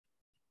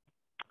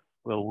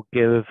We'll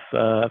give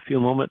a few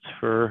moments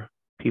for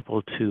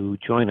people to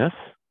join us.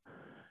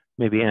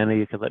 Maybe Anna,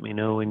 you could let me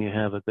know when you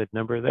have a good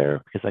number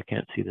there, because I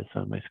can't see this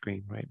on my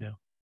screen right now.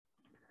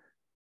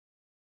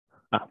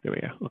 Ah, there we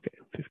are. Okay,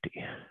 50.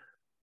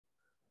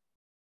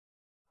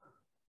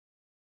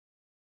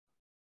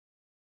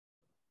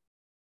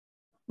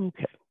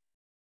 Okay.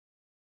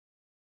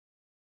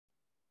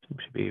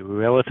 Seems to be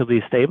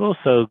relatively stable.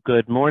 So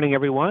good morning,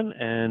 everyone,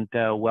 and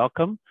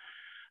welcome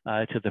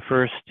to the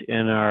first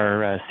in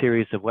our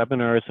series of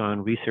webinars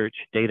on research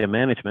data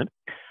management.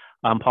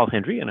 I'm Paul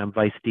Hendry, and I'm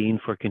Vice Dean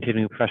for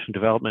Continuing Professional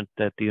Development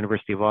at the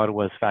University of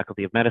Ottawa's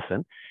Faculty of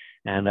Medicine,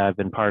 and I've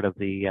been part of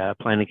the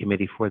planning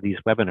committee for these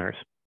webinars.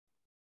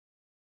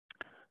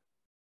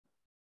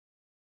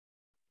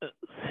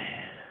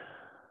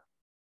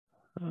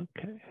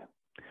 Okay.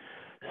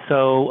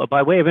 So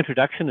by way of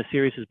introduction, the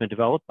series has been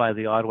developed by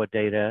the Ottawa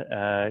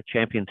Data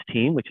Champions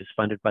team, which is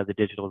funded by the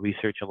Digital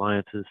Research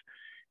Alliance's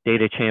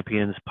Data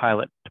Champions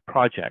pilot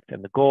project.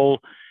 And the goal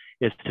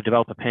is to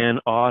develop a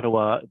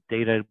pan-Ottawa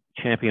data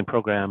champion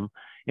program,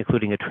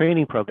 including a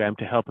training program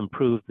to help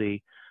improve the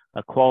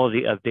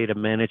quality of data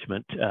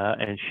management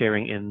and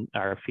sharing in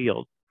our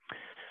field.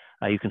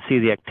 You can see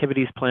the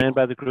activities planned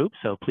by the group,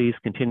 so please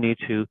continue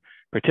to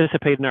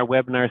participate in our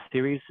webinar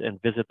series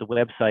and visit the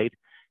website,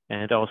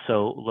 and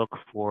also look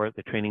for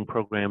the training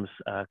programs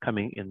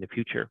coming in the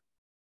future.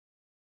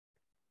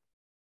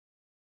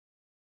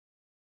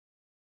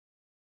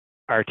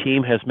 Our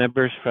team has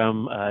members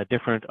from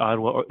different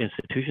Ottawa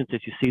institutions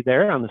that you see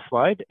there on the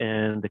slide,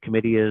 and the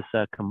committee is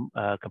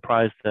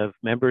comprised of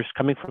members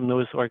coming from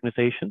those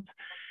organizations,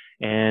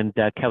 and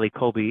Kelly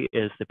Colby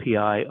is the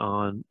PI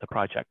on the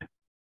project.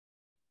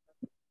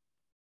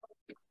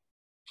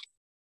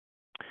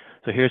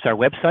 So here's our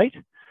website.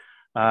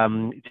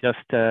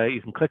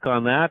 You can click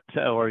on that,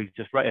 or you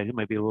just write. It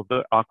might be a little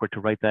bit awkward to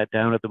write that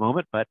down at the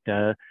moment, but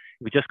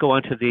we just go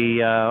onto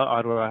the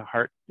Ottawa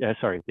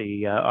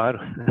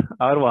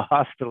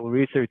Hospital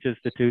Research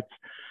Institute's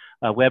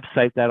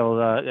website.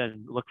 That'll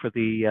and look for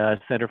the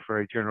Center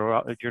for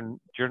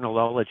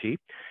Journalology,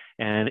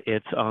 and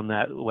it's on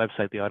that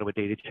website. The Ottawa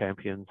Data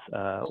Champions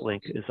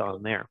link is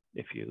on there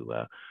if you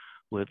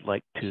would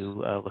like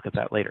to look at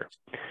that later.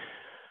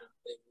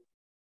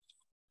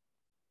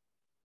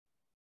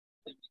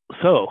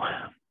 So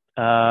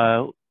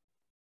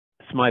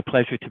it's my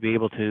pleasure to be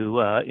able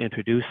to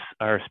introduce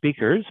our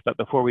speakers, but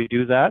before we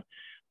do that,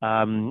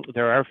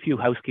 there are a few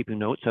housekeeping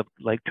notes I'd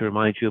like to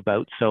remind you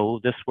about.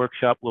 So this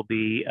workshop will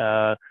be,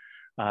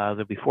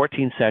 there'll be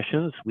 14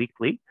 sessions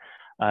weekly,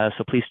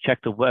 so please check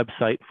the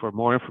website for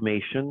more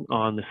information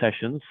on the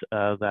sessions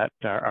that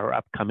are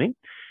upcoming,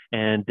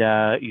 and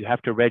you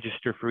have to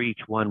register for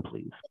each one,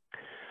 please.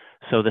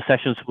 So the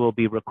sessions will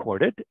be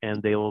recorded,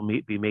 and they will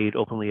be made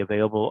openly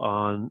available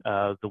on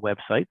the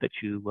website that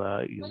you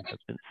have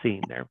been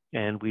seeing there.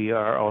 And we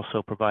are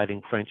also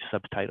providing French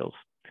subtitles.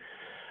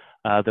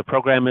 The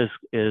program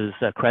is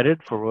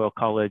accredited for Royal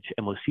College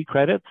MOC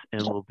credits,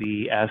 and we'll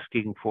be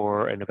asking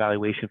for an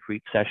evaluation for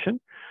each session.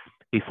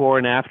 Before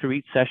and after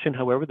each session,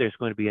 however, there's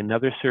going to be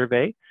another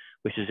survey,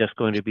 which is just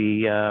going to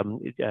be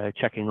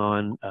checking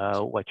on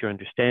what your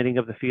understanding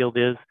of the field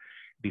is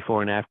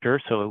before and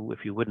after. So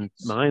if you wouldn't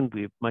mind,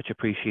 we'd much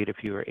appreciate if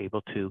you were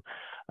able to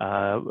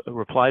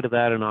reply to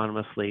that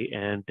anonymously,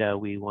 and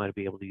we want to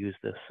be able to use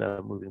this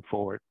moving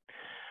forward.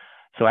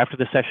 So after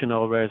the session,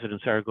 all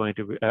residents are going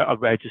to,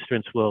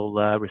 registrants will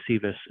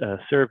receive a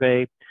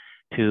survey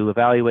to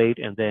evaluate,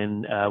 and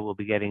then we'll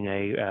be getting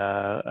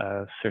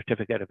a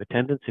certificate of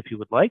attendance if you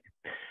would like.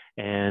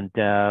 And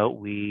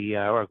we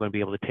are going to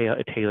be able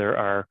to tailor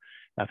our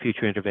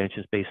future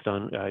interventions based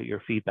on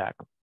your feedback.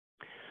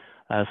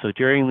 So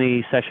during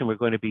the session, we're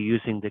going to be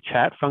using the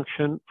chat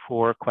function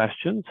for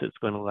questions. It's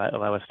going to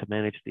allow us to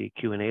manage the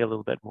Q&A a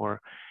little bit more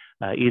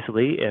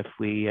easily if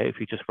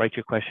you just write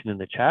your question in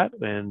the chat,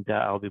 and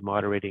I'll be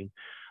moderating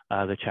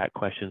the chat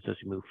questions as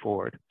we move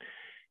forward.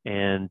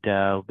 And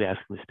I'll be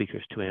asking the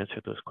speakers to answer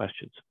those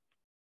questions.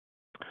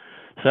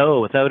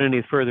 So without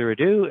any further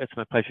ado, it's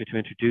my pleasure to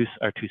introduce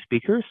our two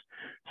speakers.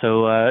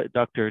 So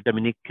Dr.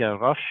 Dominique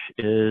Roche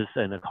is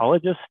an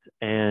ecologist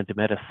and a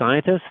meta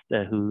scientist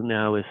who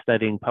now is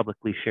studying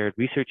publicly shared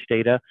research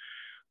data,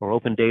 or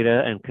open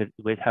data, and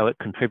with how it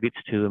contributes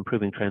to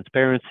improving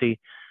transparency,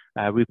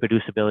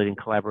 reproducibility, and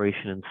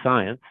collaboration in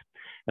science.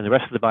 And the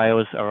rest of the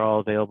bios are all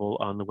available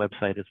on the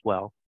website as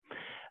well.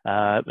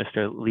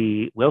 Mr.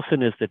 Lee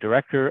Wilson is the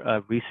Director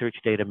of Research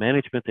Data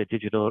Management at the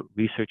Digital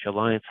Research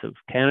Alliance of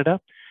Canada.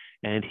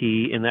 And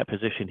in that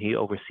position, he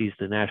oversees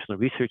the National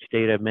Research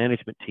Data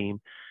Management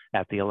Team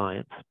at the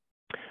Alliance.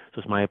 So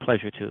it's my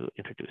pleasure to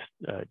introduce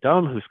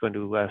Dom, who's going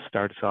to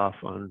start us off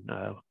on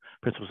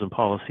principles and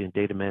policy and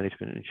data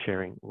management and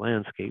sharing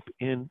landscape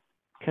in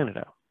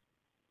Canada.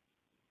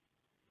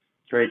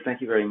 Great, thank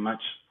you very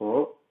much,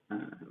 Paul.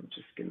 I'm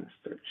just going to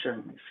start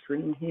sharing my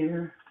screen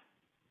here.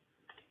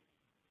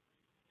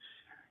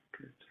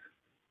 Good.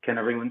 Can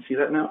everyone see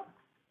that now?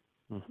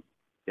 Mm-hmm.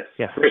 Yes.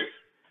 Yes. Great.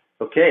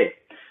 Okay.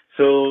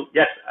 So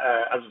yes,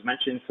 as was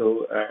mentioned,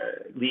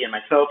 Lee and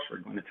myself are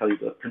going to tell you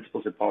the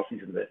principles and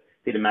policies of the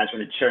data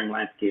management and sharing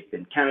landscape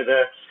in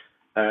Canada.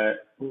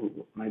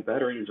 Ooh, my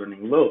battery is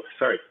running low.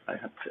 Sorry, I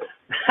have to.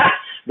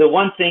 The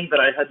one thing that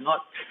I had not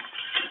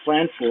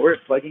planned for is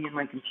plugging in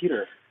my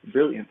computer.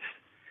 Brilliant.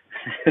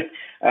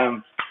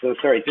 So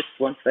sorry, just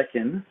 1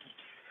 second.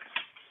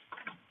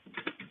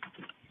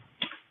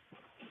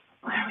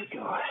 There we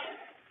go.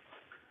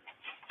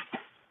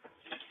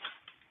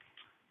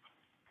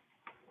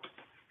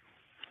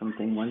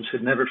 Something one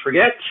should never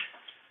forget.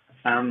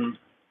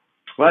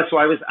 Well, so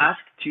I was asked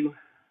to,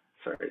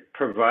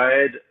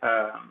 provide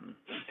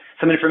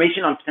some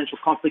information on potential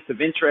conflicts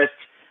of interest.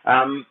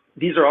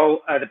 These are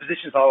all, the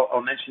positions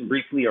I'll mention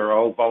briefly are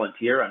all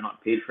volunteer. I'm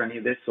not paid for any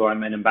of this, so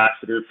I'm an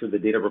ambassador for the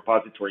data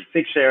repository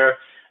Figshare,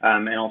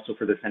 and also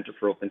for the Center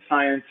for Open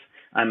Science.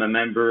 I'm a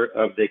member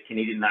of the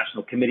Canadian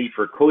National Committee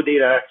for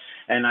CoData,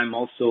 and I'm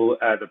also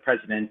the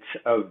president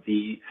of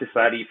the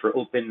Society for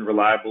Open,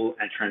 Reliable,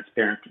 and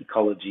Transparent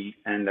Ecology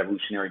and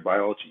Evolutionary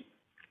Biology.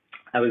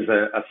 I was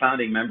a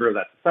founding member of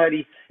that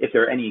society. If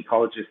there are any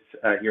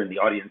ecologists here in the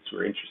audience who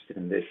are interested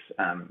in this,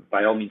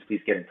 by all means,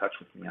 please get in touch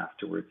with me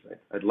afterwards.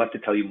 I'd love to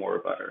tell you more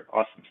about our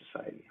awesome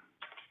society.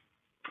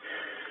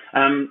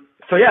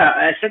 So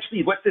yeah,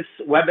 essentially what this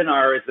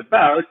webinar is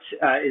about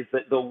is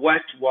the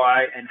what,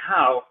 why, and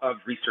how of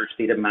research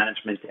data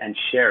management and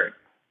sharing.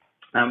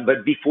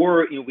 But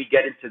before we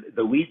get into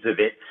the weeds of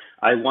it,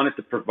 I wanted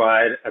to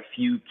provide a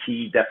few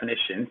key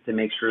definitions to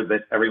make sure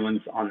that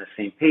everyone's on the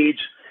same page.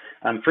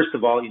 First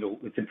of all,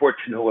 it's important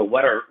to know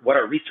what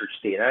are research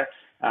data.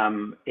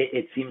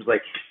 It seems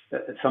like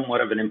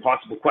somewhat of an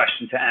impossible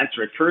question to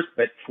answer at first,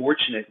 but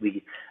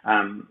fortunately,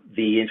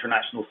 the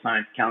International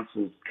Science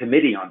Council's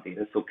Committee on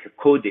Data, so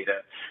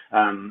CoData,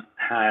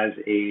 has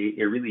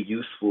a really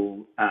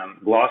useful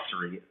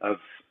glossary of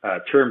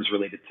terms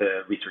related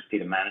to research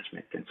data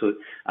management. And so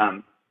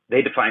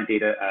they define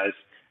data as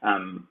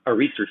a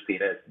research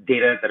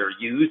data that are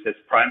used as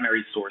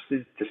primary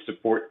sources to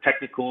support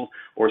technical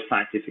or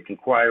scientific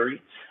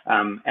inquiry,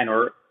 and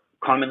are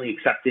commonly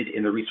accepted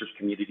in the research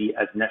community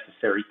as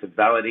necessary to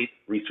validate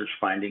research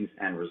findings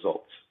and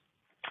results.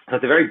 So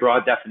it's a very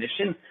broad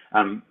definition.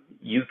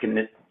 You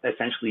can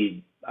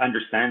essentially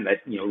understand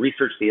that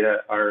research data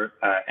are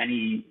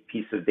any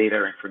piece of data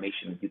or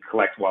information that you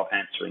collect while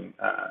answering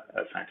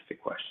a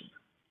scientific question.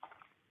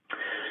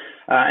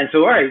 And so,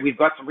 all right, we've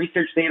got some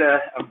research data.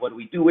 What do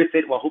we do with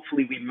it? Well,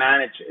 hopefully we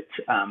manage it,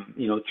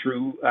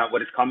 through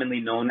what is commonly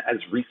known as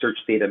research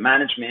data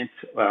management,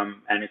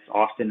 and it's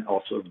often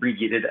also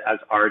abbreviated as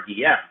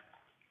RDM.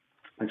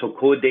 And so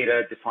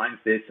CoData defines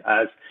this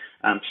as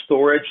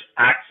storage,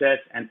 access,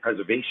 and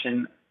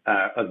preservation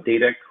of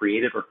data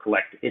created or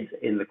collected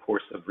in the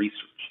course of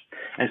research.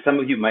 And some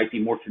of you might be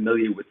more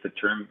familiar with the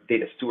term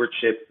data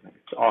stewardship.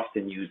 It's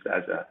often used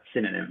as a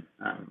synonym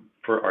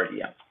for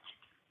RDM.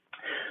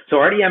 So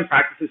RDM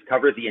practices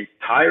cover the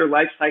entire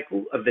life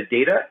cycle of the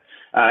data.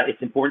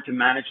 It's important to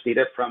manage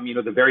data from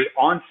the very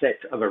onset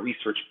of a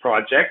research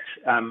project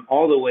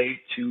all the way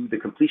to the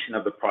completion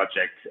of the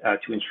project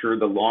to ensure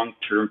the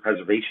long-term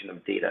preservation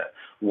of data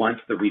once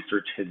the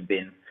research has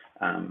been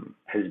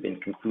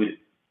concluded.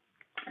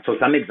 So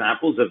some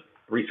examples of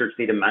research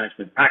data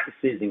management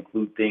practices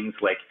include things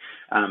like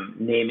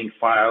naming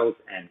files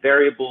and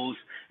variables,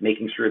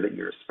 making sure that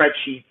your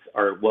spreadsheets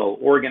are well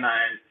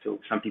organized. So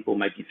some people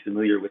might be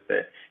familiar with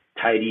the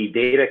tidy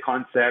data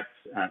concepts,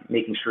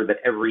 making sure that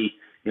every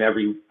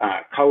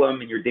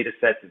column in your data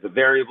set is a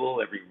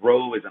variable, every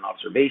row is an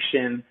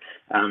observation.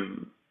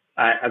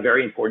 A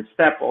very important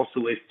step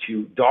also is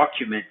to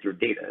document your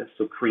data.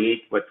 So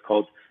create what's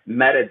called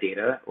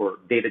metadata or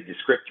data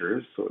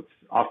descriptors. So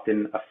it's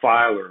often a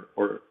file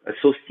or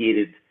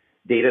associated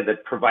data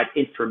that provide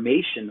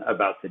information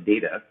about the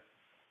data.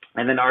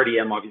 And then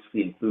RDM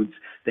obviously includes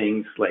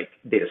things like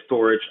data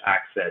storage,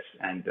 access,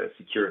 and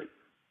security.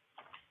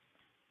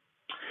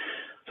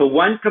 So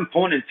one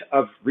component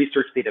of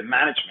research data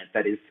management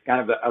that is kind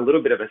of a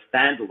little bit of a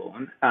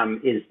standalone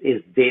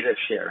is data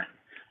sharing.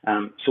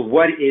 So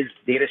what is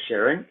data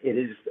sharing? It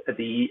is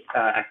the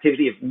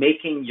activity of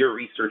making your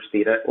research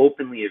data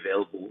openly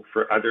available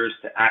for others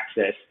to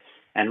access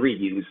and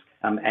reuse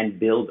and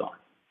build on.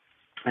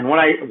 And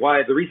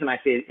the reason I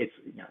say it's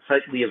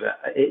slightly of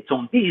its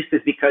own beast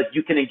is because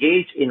you can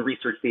engage in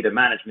research data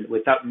management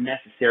without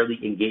necessarily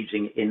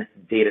engaging in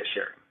data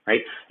sharing, right?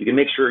 You can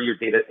make sure your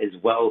data is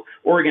well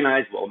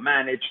organized, well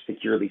managed,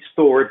 securely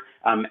stored,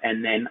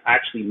 and then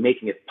actually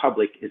making it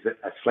public is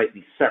a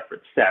slightly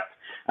separate step.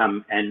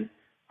 And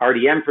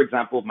RDM, for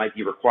example, might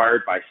be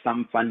required by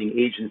some funding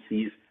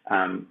agencies,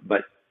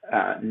 but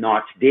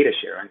not data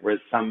sharing, whereas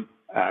some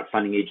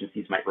funding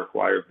agencies might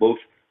require both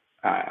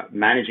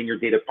managing your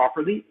data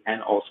properly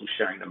and also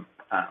sharing them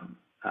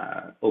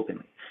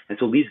openly. And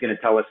so Lee's going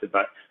to tell us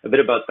a bit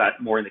about that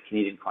more in the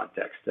Canadian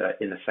context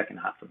in the second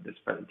half of this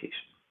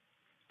presentation.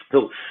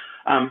 So,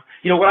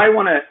 what I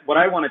want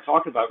to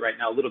talk about right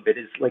now a little bit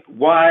is like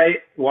why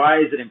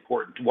is it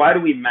important? Why do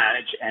we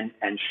manage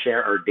and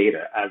share our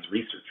data as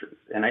researchers?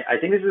 And I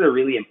think this is a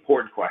really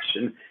important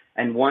question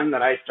and one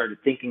that I started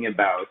thinking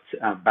about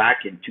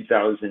back in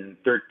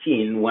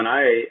 2013 when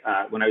I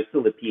was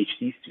still a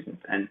PhD student.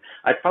 And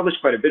I published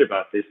quite a bit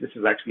about this. This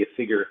is actually a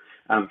figure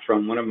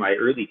from one of my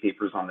early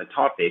papers on the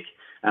topic,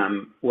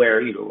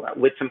 where,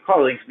 with some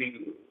colleagues,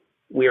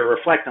 we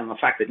reflect on the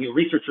fact that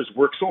researchers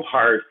work so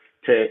hard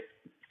to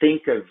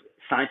think of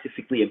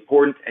scientifically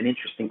important and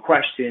interesting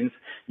questions.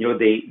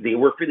 They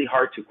work really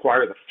hard to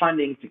acquire the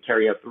funding to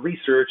carry out the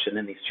research, and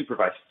then they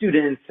supervise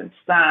students and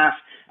staff.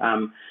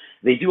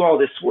 They do all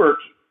this work,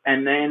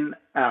 and then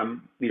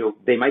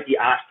they might be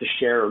asked to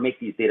share or make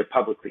these data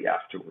publicly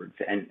afterwards,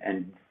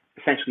 and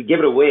essentially give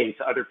it away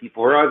to other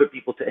people or other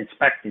people to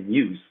inspect and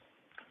use.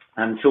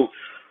 And so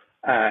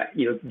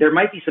there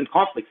might be some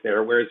conflicts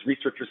there, whereas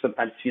researchers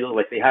sometimes feel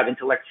like they have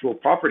intellectual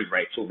property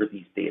rights over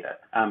these data,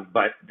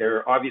 but there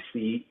are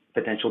obviously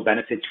potential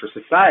benefits for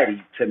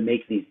society to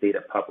make these data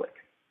public.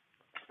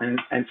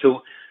 And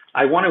so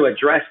I want to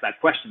address that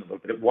question a little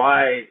bit.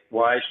 Why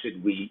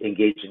should we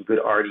engage in good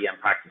RDM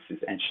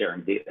practices and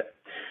sharing data?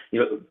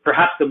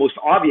 Perhaps the most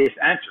obvious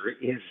answer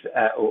is,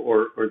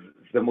 or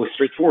the most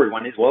straightforward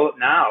one is, well,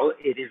 now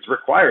it is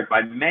required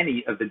by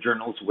many of the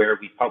journals where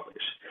we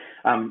publish.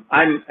 I'm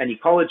an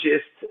ecologist,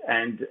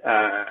 and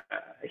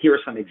here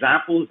are some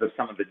examples of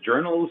some of the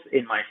journals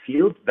in my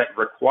field that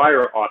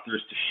require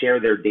authors to share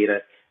their data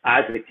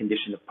as a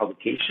condition of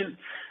publication.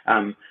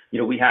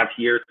 We have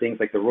here things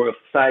like the Royal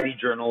Society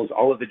journals,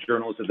 all of the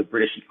journals of the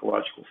British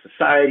Ecological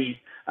Society,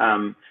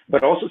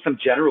 but also some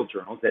general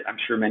journals that I'm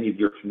sure many of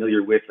you are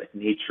familiar with, like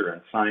Nature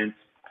and Science.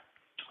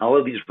 All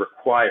of these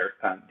require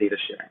data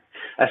sharing.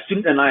 A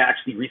student and I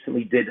actually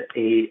recently did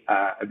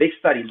a big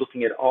study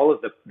looking at all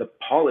of the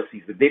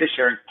policies, the data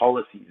sharing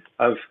policies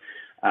of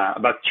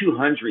about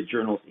 200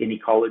 journals in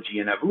ecology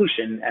and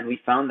evolution, and we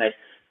found that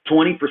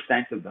 20%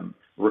 of them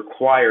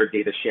require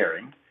data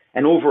sharing.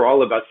 And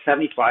overall, about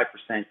 75%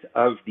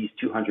 of these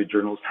 200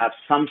 journals have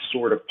some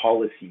sort of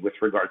policy with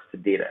regards to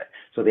data.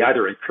 So they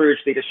either encourage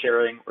data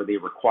sharing or they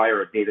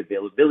require a data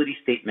availability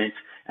statement.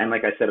 And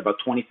like I said, about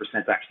 20%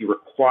 actually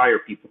require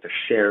people to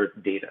share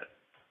data.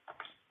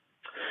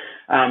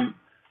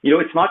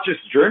 It's not just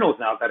journals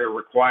now that are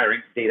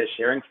requiring data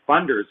sharing.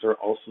 Funders are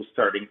also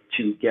starting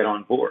to get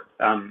on board.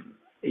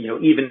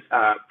 Even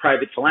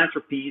private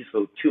philanthropies,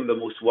 so two of the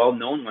most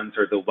well-known ones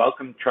are the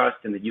Wellcome Trust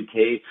in the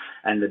UK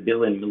and the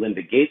Bill and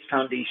Melinda Gates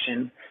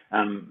Foundation.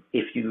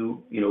 If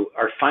you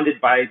are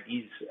funded by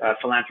these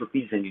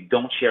philanthropies and you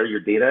don't share your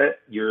data,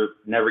 you're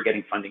never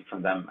getting funding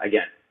from them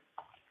again.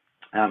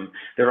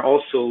 There are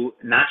also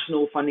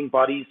national funding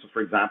bodies. So,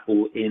 for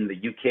example, in the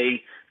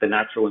UK, the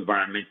Natural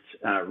Environment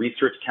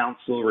Research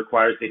Council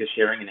requires data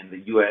sharing, and in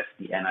the US,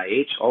 the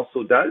NIH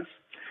also does.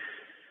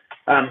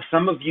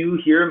 Some of you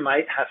here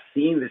might have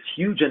seen this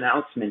huge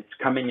announcement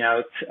coming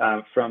out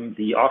from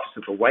the Office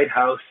of the White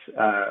House.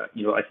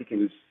 I think it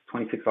was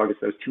 26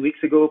 August, that was 2 weeks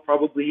ago,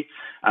 probably.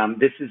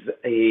 This is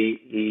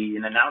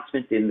an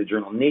announcement in the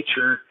journal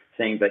Nature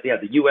saying that,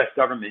 the U.S.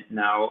 government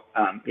now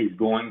is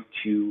going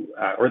to,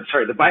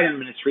 the Biden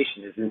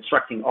administration is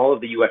instructing all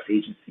of the U.S.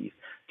 agencies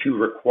to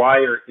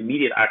require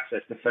immediate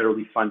access to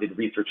federally funded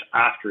research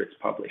after it's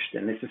published.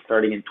 And this is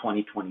starting in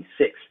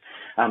 2026.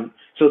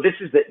 So this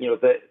is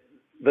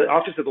the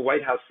Office of the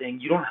White House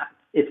saying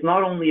it's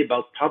not only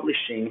about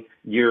publishing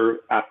your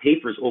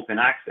papers open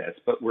access,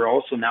 but we're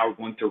also now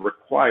going to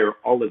require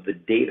all of the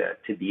data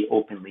to be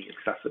openly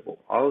accessible,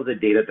 all of the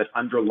data that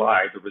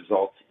underlie the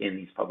results in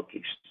these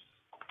publications.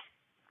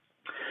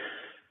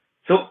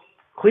 So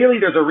clearly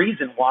there's a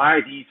reason why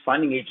these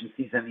funding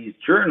agencies and these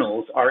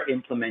journals are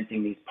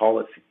implementing these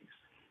policies.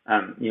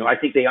 I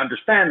think they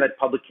understand that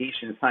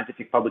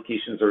scientific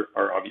publications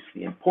are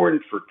obviously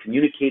important for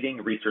communicating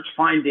research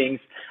findings,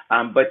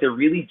 but they're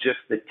really just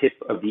the tip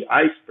of the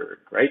iceberg,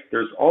 right?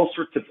 There's all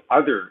sorts of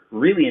other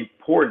really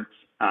important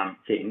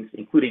things,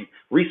 including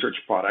research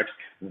products,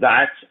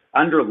 that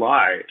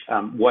underlie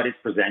what is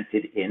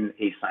presented in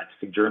a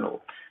scientific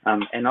journal.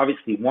 And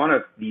obviously, one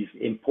of these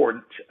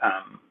important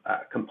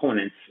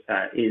components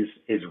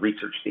is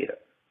research data.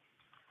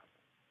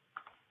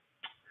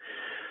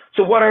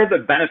 So what are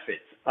the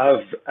benefits of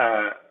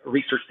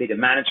research data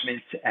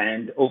management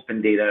and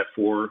open data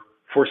for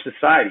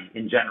society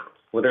in general?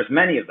 Well, there's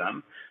many of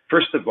them.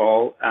 First of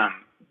all,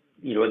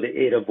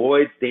 it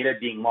avoids data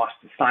being lost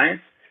to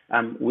science.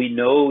 We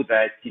know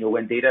that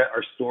when data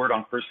are stored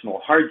on personal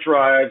hard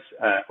drives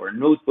or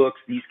notebooks,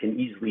 these can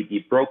easily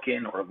be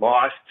broken or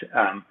lost.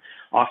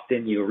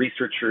 Often,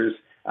 researchers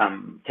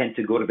tend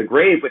to go to the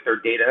grave with their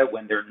data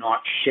when they're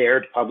not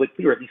shared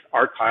publicly, or at least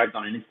archived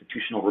on an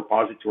institutional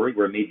repository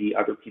where maybe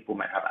other people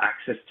might have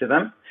access to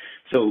them.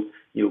 So,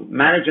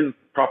 managing them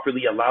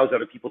properly allows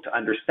other people to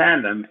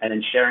understand them, and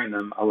then sharing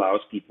them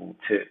allows people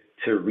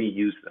to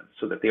reuse them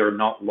so that they are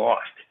not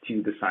lost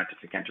to the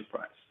scientific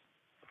enterprise.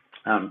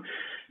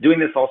 Doing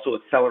this also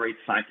accelerates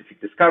scientific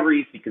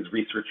discoveries because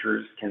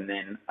researchers can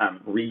then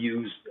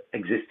reuse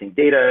existing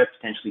data,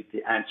 potentially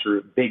to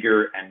answer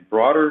bigger and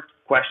broader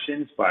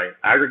questions by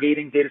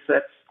aggregating data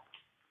sets.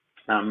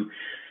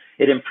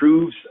 It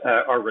improves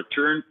our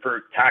return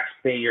per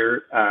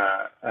taxpayer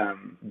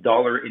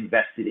dollar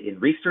invested in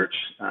research,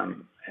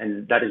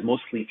 and that is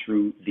mostly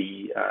through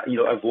the,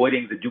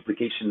 avoiding the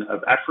duplication of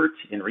effort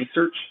in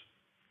research.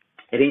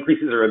 It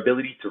increases our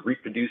ability to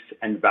reproduce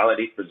and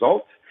validate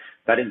results.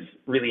 That is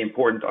really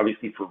important,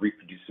 obviously, for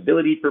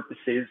reproducibility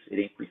purposes. It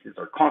increases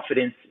our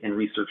confidence in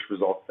research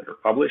results that are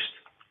published,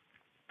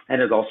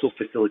 and it also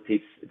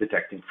facilitates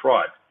detecting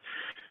fraud.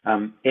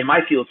 In my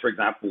field, for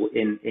example,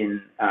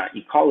 in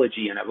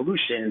ecology and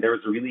evolution, there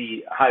was a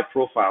really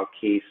high-profile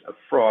case of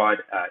fraud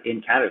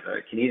in Canada,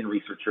 a Canadian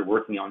researcher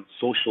working on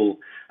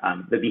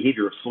the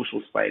behavior of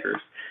social spiders,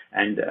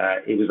 and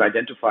it was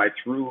identified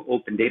through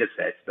open data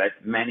sets that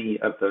many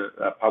of the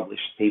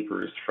published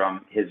papers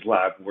from his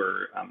lab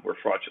were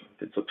fraudulent.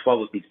 And so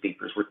 12 of these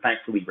papers were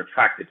thankfully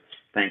retracted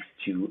thanks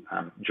to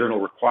journal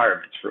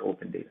requirements for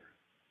open data.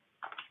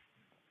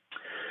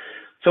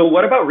 So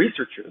what about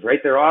researchers, right?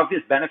 There are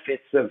obvious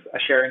benefits of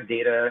sharing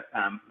data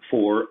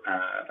for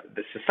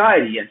the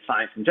society and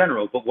science in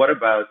general, but what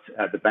about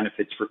the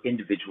benefits for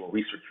individual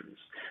researchers?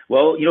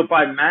 Well,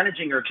 by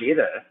managing our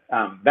data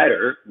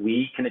better,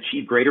 we can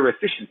achieve greater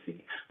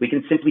efficiency. We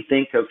can simply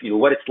think of,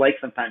 what it's like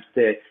sometimes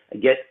to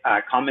get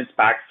comments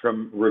back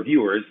from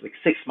reviewers, like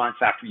 6 months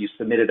after you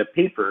submitted a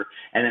paper,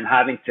 and then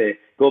having to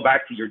go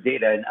back to your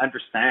data and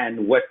understand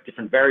what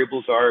different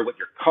variables are, what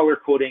your color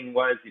coding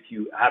was, if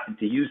you happen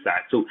to use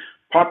that. So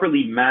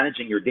properly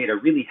managing your data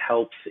really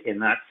helps in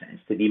that sense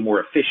to be more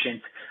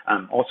efficient.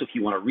 Also, if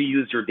you want to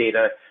reuse your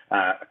data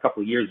a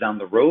couple of years down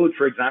the road,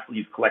 for example,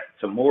 you've collected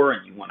some more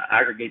and you want to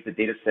aggregate the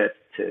data set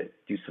to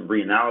do some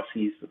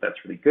reanalyses, so that's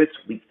really good.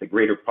 So it leads to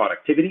greater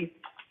productivity.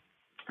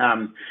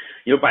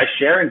 By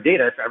sharing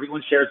data, if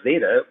everyone shares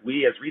data,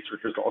 we as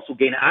researchers also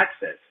gain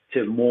access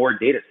to more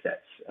data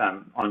sets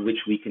on which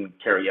we can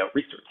carry out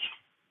research.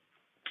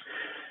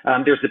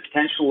 There's the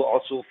potential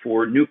also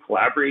for new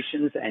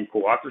collaborations and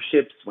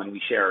co-authorships when we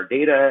share our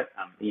data.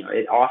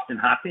 It often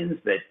happens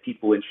that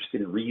people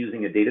interested in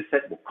reusing a data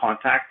set will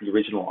contact the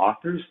original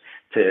authors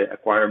to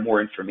acquire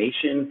more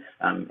information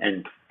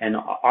and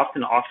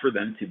often offer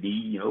them to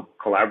be,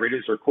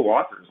 collaborators or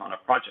co-authors on a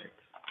project.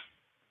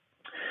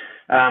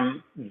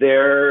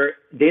 Their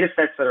data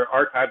sets that are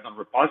archived on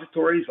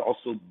repositories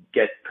also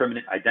get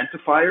permanent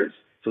identifiers,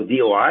 so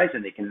DOIs,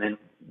 and they can then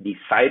be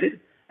cited.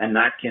 And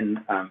that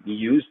can be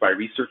used by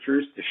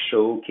researchers to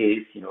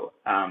showcase,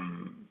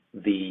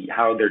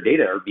 how their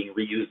data are being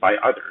reused by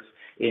others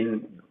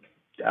in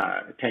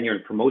tenure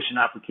and promotion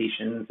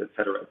applications, et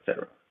cetera, et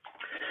cetera.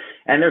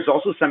 And there's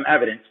also some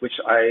evidence, which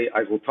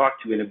I will talk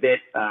to in a bit,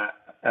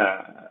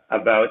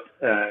 about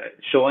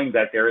showing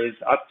that there is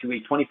up to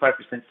a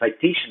 25%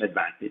 citation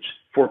advantage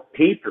for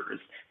papers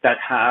that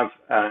have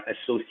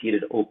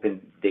associated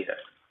open data.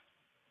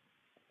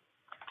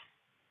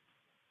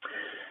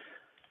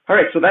 All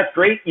right, so that's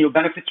great,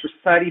 benefits for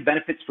society,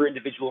 benefits for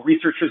individual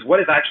researchers. What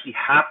is actually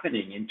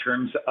happening in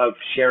terms of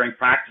sharing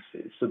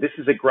practices? So this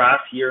is a graph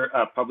here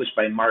published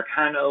by Mark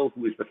Hanno,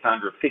 who is the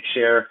founder of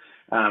Figshare,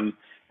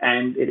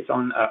 and it's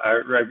on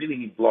a really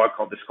neat blog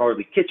called The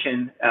Scholarly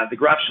Kitchen. The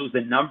graph shows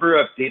the number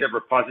of data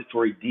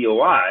repository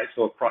DOIs,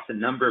 so across a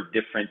number of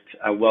different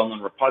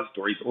well-known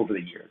repositories over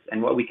the years.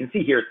 And what we can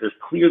see here is there's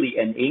clearly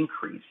an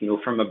increase,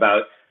 from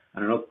about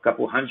a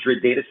couple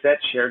hundred data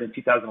sets shared in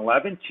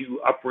 2011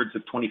 to upwards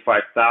of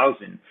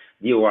 25,000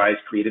 DOIs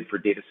created for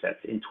data sets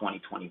in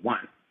 2021.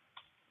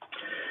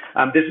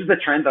 This is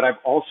a trend that I've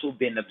also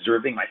been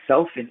observing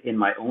myself in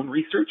my own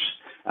research.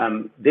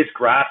 This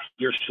graph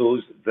here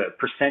shows the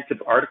percent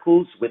of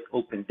articles with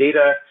open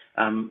data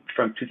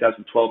from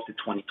 2012 to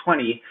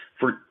 2020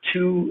 for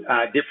two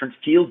different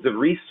fields of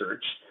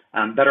research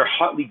that are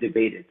hotly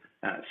debated.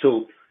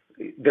 So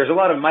there's a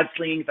lot of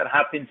mudslinging that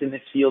happens in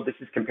this field. This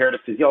is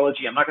comparative physiology.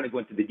 I'm not going to go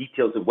into the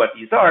details of what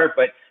these are,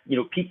 but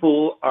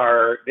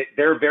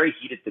they're very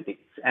heated debates.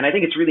 And I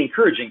think it's really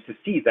encouraging to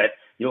see that,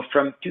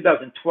 from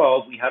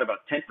 2012, we had about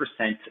 10%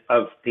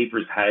 of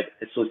papers had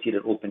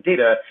associated open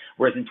data,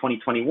 whereas in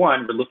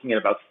 2021, we're looking at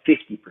about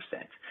 50%.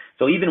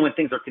 So even when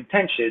things are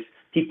contentious,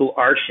 people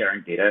are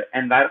sharing data,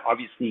 and that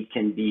obviously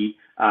can be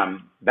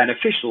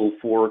beneficial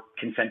for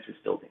consensus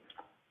building.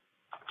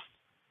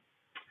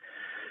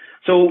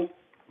 So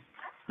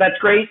that's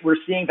great. We're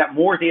seeing that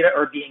more data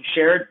are being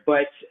shared,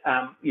 but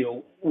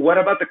what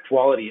about the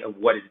quality of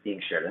what is being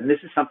shared? And this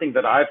is something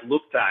that I've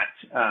looked at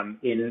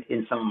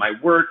in some of my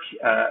work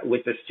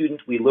with a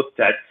student. We looked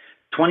at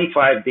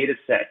 25 data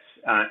sets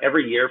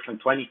every year from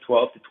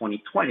 2012 to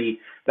 2020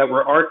 that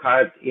were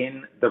archived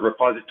in the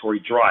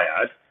repository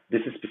Dryad.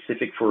 This is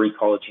specific for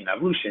ecology and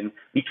evolution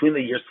between the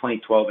years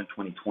 2012 and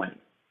 2020.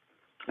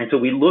 And so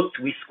we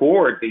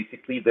scored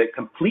basically the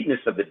completeness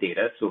of the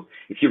data. So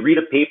if you read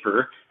a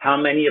paper, how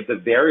many of the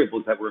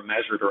variables that were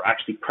measured are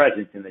actually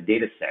present in the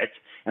data set.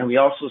 And we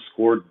also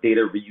scored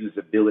data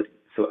reusability.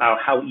 So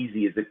how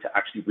easy is it to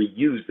actually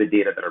reuse the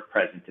data that are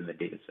present in the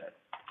data set?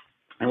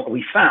 And what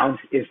we found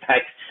is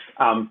that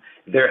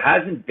there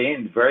hasn't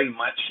been very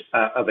much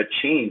of a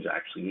change,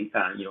 actually,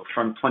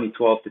 from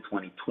 2012 to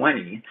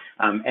 2020.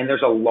 And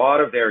there's a lot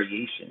of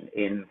variation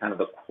in kind of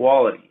the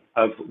quality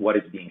of what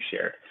is being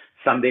shared.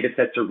 Some data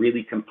sets are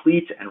really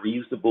complete and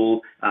reusable,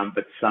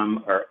 but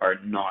some are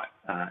not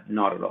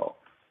at all.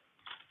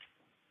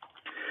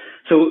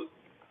 So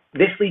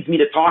this leads me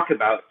to talk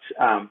about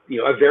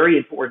a very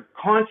important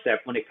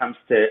concept when it comes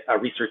to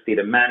research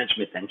data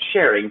management and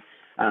sharing,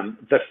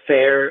 the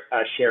fair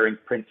sharing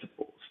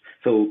principles.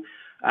 So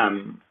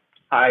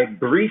I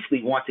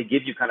briefly want to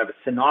give you kind of a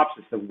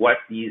synopsis of what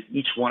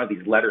each one of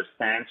these letters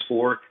stands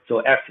for.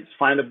 So F is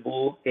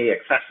findable, A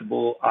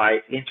accessible, I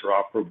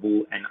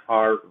interoperable, and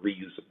R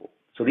reusable.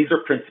 So these are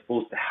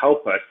principles to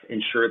help us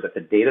ensure that the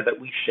data that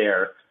we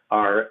share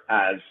are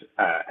as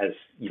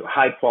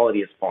high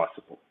quality as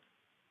possible.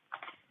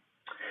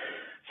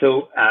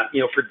 So,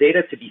 for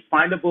data to be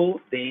findable,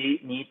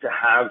 they need to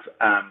have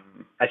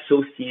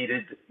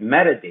associated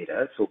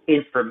metadata, so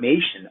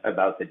information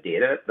about the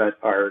data that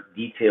are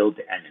detailed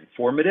and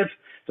informative.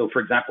 So,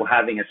 for example,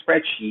 having a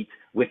spreadsheet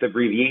with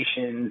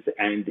abbreviations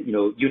and,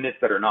 units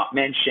that are not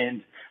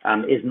mentioned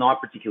is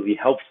not particularly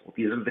helpful.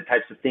 These are the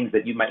types of things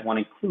that you might want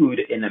to include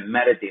in a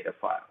metadata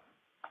file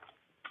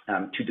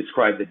to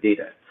describe the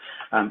data.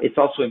 It's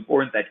also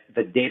important that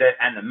the data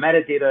and the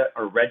metadata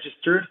are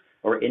registered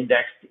or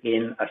indexed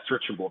in a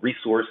searchable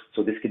resource.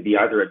 So this could be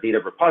either a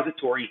data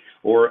repository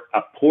or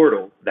a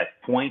portal that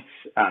points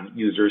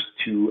users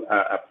to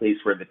a place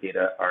where the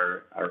data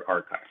are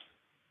archived.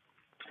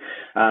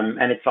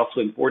 And it's also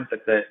important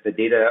that the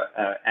data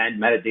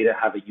and metadata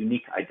have a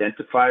unique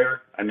identifier.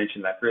 I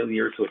mentioned that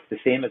earlier. So it's the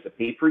same as a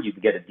paper. You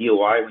can get a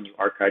DOI when you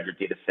archive your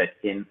data set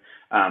in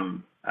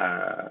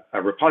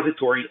a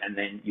repository, and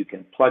then you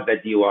can plug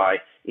that DOI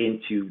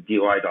into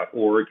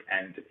doi.org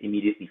and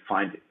immediately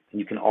find it. And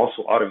you can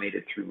also automate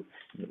it through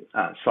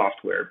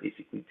software,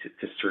 basically,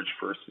 to search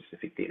for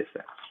specific data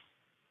sets.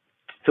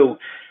 So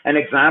an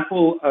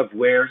example of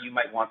where you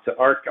might want to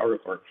archive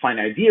or find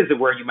ideas of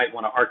where you might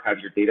want to archive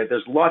your data,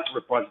 there's lots of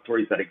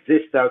repositories that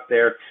exist out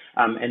there.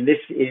 And this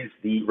is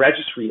the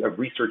Registry of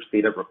Research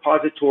Data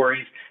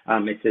Repositories.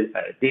 It's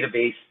a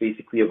database,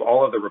 basically, of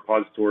all of the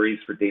repositories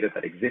for data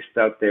that exists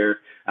out there.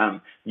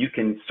 You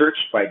can search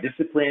by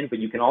discipline, but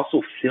you can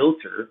also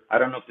filter. I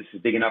don't know if this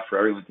is big enough for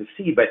everyone to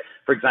see, but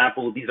for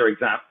example, these are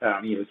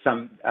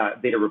some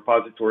data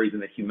repositories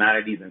in the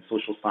humanities and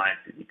social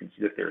sciences. You can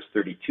see that there's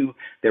 32.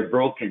 They're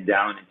broken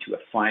down into a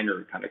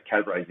finer kind of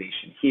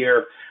categorization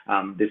here.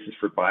 This is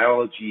for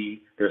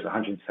biology. There's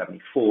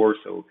 174.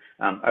 So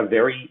a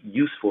very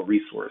useful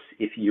resource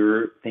if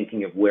you're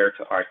thinking of where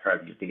to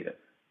archive your data.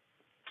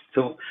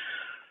 So,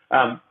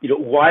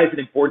 why is it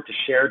important to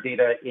share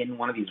data in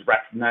one of these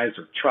recognized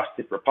or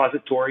trusted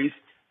repositories?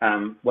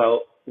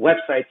 Well,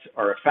 websites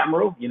are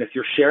ephemeral. If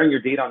you're sharing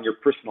your data on your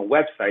personal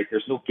website,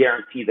 there's no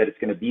guarantee that it's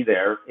going to be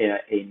there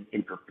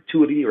in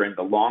perpetuity or in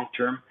the long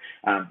term,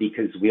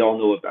 because we all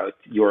know about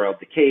URL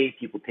decay.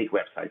 People take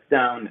websites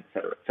down, et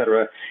cetera, et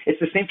cetera. It's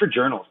the same for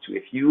journals too.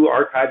 If you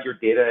archive your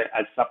data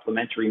as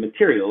supplementary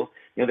material,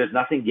 there's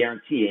nothing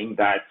guaranteeing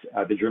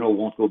that the journal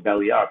won't go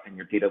belly up and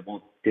your data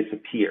won't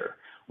disappear.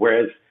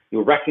 Whereas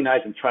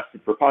recognized and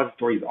trusted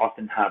repositories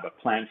often have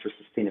a plan for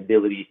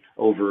sustainability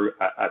over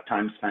a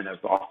time span of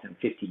often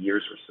 50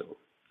 years or so.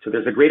 So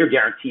there's a greater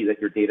guarantee that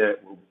your data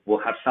will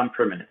have some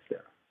permanence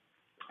there.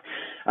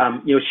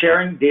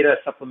 Sharing data as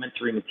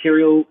supplementary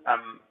material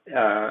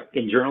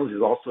in journals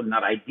is also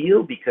not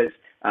ideal because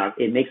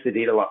it makes the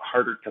data a lot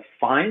harder to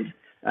find.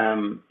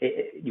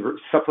 Your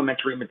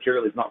supplementary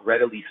material is not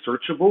readily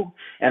searchable,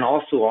 and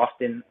also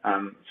often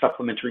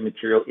supplementary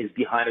material is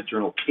behind a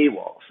journal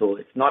paywall, so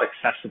it's not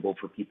accessible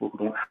for people who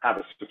don't have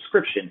a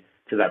subscription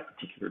to that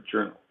particular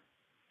journal.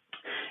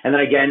 And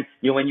then again,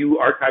 when you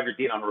archive your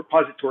data on a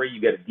repository,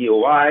 you get a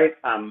DOI.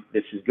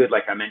 This is good,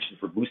 like I mentioned,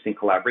 for boosting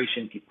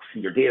collaboration. People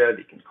see your data,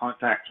 they can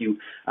contact you,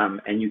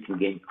 and you can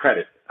gain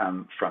credit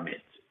from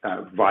it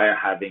via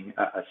having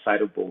a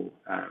citable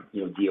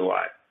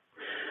DOI.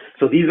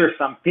 So these are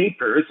some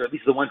papers, or at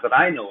least the ones that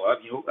I know of,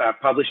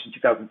 published in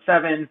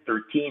 2007,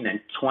 13, and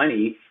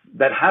 20,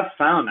 that have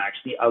found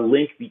actually a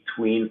link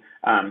between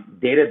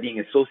data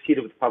being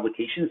associated with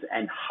publications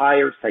and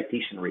higher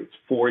citation rates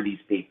for these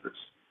papers.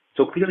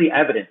 So clearly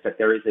evidence that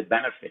there is a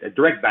benefit, a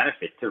direct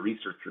benefit to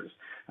researchers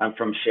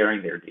from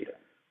sharing their data.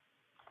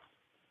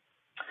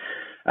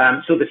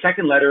 So the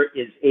second letter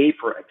is A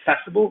for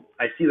accessible.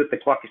 I see that the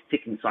clock is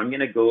ticking, so I'm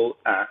going to go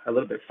a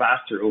little bit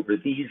faster over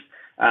these.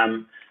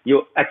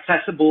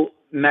 Accessible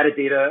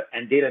metadata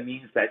and data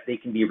means that they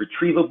can be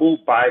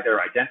retrievable by their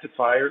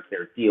identifier,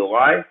 their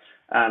DOI,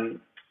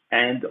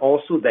 and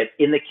also that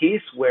in the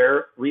case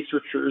where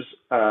researchers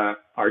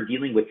are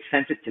dealing with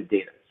sensitive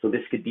data, so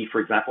this could be,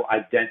 for example,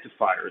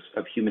 identifiers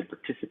of human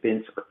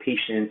participants or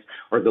patients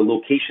or the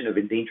location of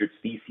endangered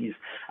species.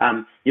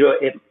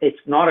 It's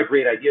not a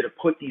great idea to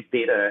put these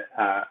data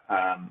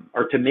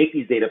or to make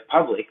these data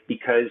public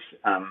because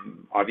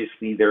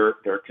obviously there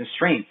are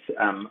constraints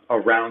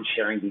around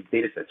sharing these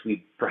data sets.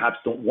 We perhaps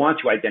don't want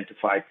to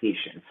identify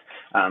patients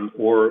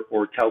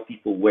or tell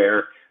people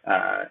where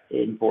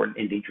important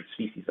endangered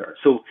species are.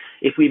 So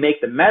if we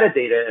make the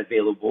metadata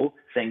available,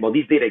 saying, well,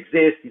 these data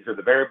exist, these are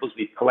the variables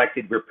we've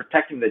collected, we're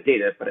protecting the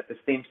data, but at the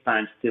same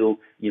time still,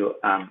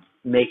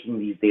 making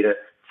these data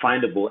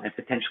findable and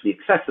potentially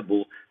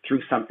accessible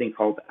through something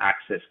called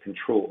access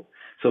control.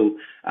 So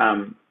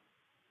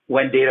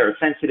when data are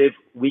sensitive,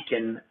 we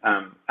can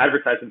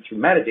advertise them through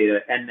metadata,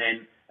 and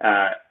then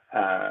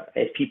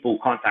if people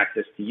contact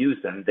us to use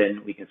them,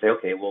 then we can say,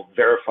 okay, we'll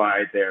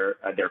verify their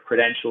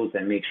credentials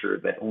and make sure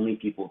that only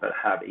people that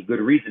have a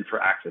good reason for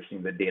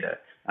accessing the data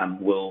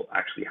will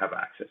actually have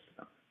access to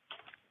them.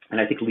 And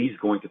I think Lee's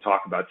going to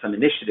talk about some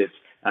initiatives,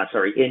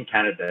 in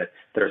Canada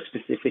that are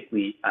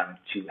specifically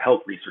to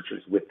help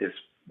researchers with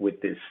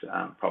this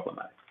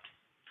problematic.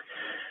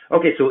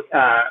 Okay, so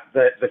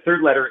the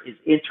third letter is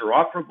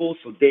interoperable.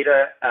 So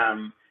data,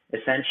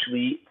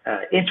 essentially,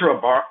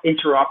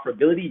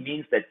 interoperability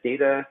means that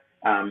data,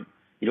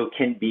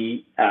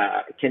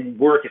 can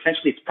work.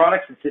 Essentially, it's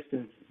products and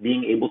systems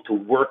being able to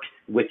work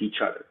with each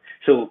other.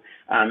 So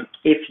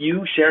if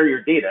you share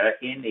your data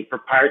in a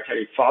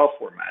proprietary file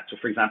format, so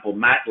for example,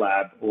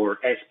 MATLAB or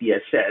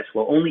SPSS,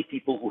 well, only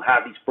people who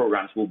have these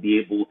programs will be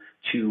able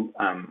to,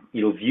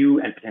 view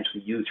and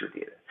potentially use your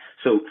data.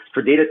 So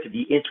for data to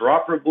be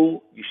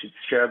interoperable, you should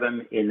share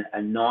them in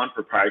a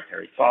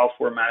non-proprietary file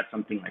format,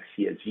 something like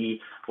CSV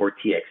or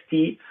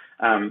TXT.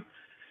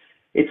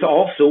 It's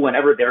also,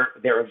 whenever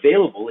they're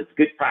available, it's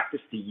good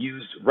practice to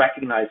use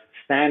recognized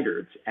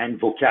standards and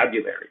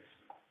vocabularies.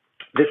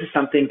 This is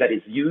something that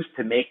is used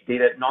to make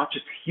data not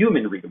just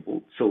human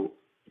readable. So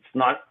it's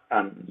not,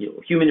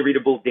 human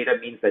readable data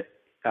means that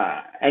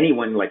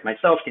anyone like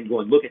myself can go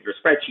and look at your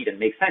spreadsheet and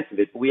make sense of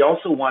it, but we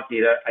also want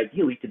data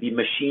ideally to be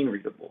machine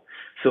readable,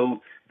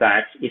 so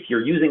that if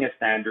you're using a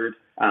standard,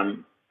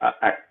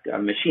 a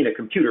machine, a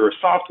computer or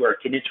software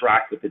can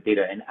interact with the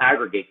data and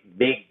aggregate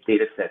big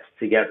data sets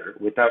together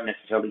without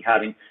necessarily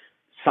having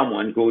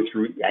someone go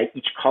through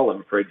each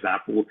column, for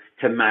example,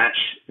 to match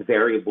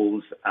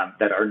variables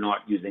that are not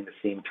using the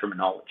same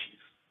terminologies.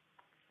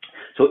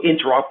 So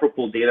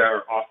interoperable data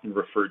are often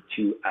referred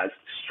to as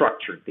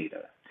structured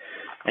data.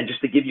 And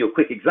just to give you a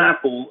quick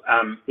example,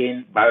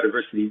 in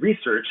biodiversity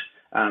research,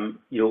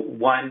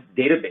 one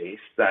database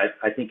that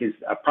I think is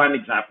a prime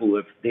example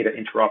of data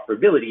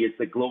interoperability is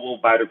the Global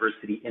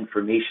Biodiversity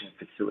Information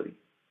Facility.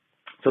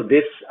 So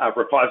this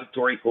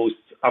repository hosts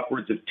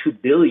upwards of 2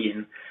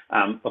 billion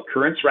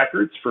occurrence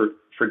records for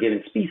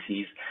given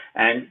species,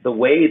 and the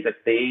way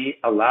that they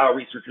allow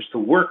researchers to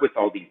work with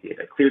all these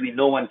data, clearly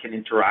no one can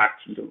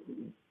interact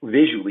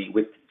visually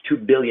with 2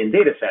 billion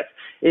data sets,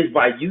 is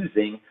by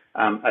using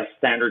a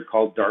standard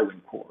called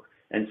Darwin Core.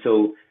 And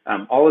so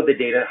all of the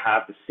data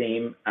have the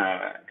same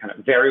kind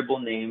of variable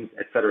names,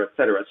 et cetera,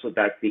 so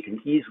that they can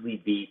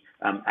easily be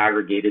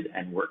aggregated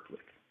and worked with.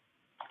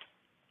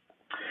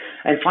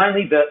 And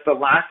finally, the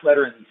last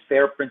letter in these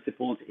FAIR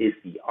principles is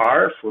the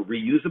R for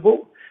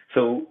reusable.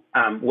 So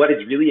what is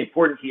really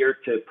important here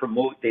to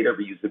promote data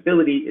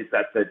reusability is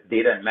that the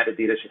data and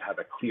metadata should have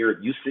a clear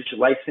usage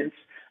license.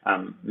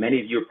 Many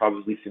of you are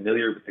probably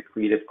familiar with the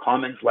Creative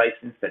Commons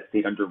license that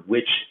states under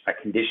which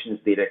conditions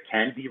data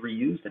can be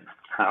reused and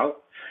how.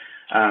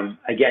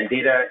 Again,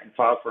 data and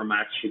file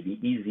formats should be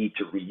easy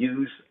to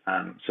reuse.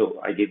 So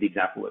I gave the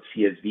example of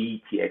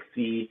CSV,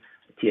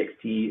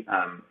 TXT,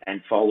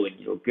 and following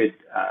good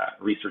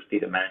research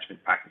data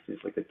management practices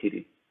like the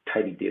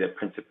tidy data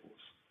principles.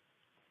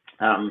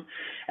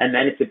 And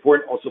then it's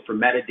important also for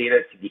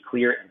metadata to be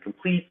clear and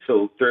complete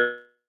so third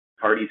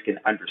parties can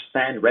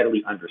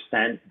readily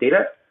understand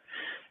data.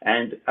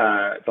 And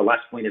the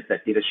last point is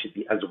that data should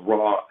be as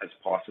raw as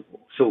possible.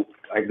 So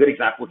a good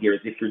example here is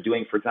if you're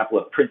doing, for example,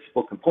 a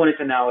principal component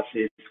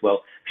analysis,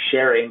 well,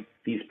 sharing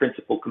these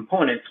principal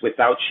components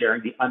without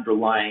sharing the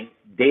underlying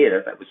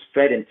data that was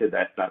fed into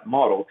that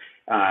model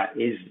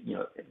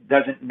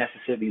doesn't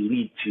necessarily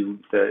lead to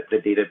the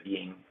data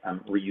being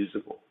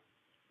reusable.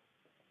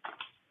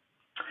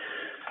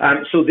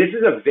 So this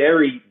is a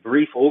very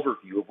brief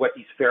overview of what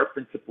these FAIR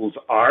principles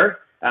are.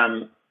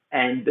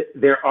 And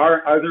there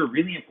are other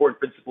really important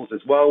principles as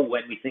well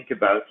when we think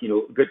about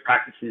good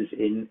practices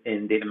in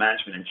data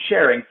management and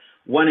sharing.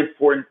 One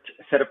important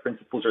set of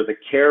principles are the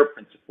CARE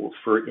principles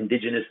for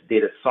Indigenous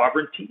data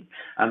sovereignty.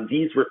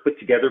 These were put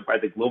together by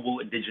the Global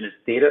Indigenous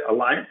Data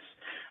Alliance.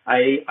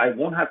 I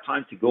won't have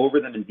time to go over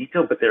them in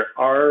detail, but there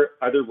are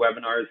other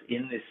webinars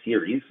in this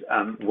series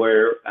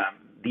where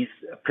these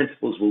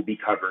principles will be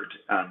covered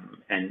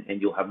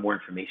and you'll have more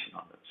information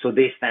on them. So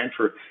they stand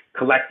for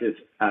collective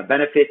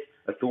benefit,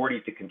 authority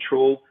to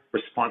control,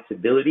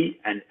 responsibility,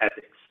 and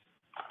ethics.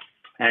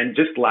 And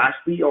just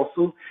lastly,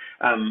 also,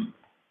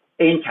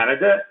 in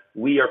Canada,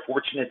 we are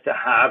fortunate to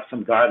have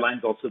some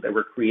guidelines also that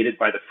were created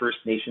by the First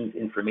Nations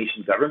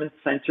Information Government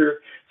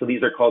Center. So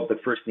these are called the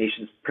First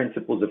Nations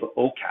Principles of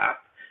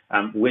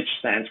OCAP, which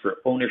stands for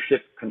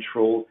Ownership,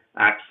 Control,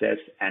 Access,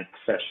 and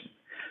Possession.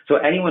 So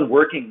anyone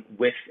working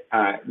with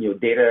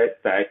data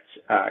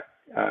that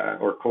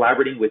or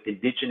collaborating with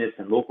Indigenous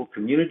and local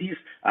communities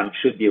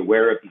should be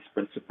aware of these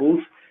principles.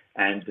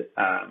 and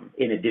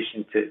in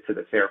addition to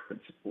the FAIR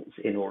principles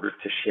in order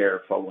to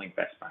share following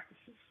best practices.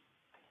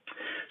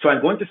 So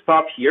I'm going to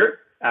stop here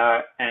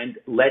and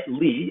let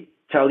Lee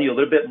tell you a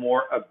little bit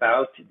more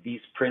about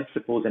these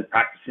principles and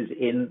practices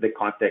in the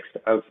context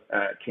of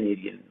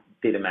Canadian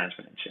data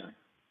management and sharing.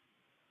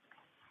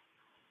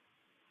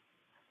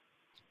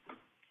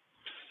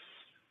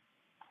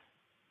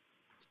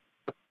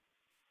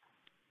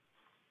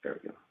 There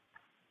we go.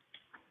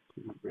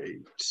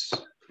 Great.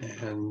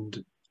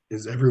 And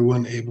is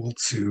everyone able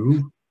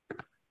to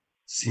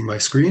see my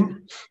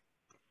screen?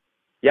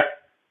 Yeah.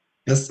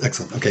 Yes,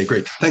 excellent. Okay,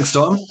 great. Thanks,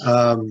 Dom.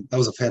 That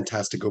was a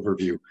fantastic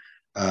overview.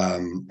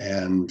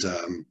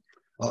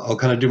 I'll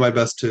kind of do my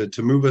best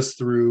to move us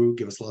through,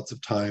 give us lots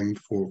of time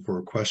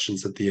for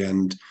questions at the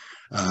end.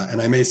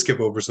 And I may skip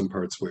over some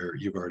parts where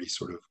you've already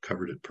sort of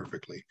covered it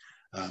perfectly.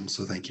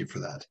 So thank you for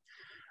that.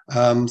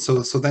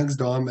 So thanks,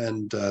 Dom,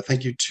 and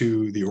thank you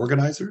to the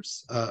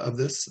organizers of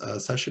this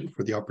session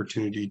for the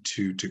opportunity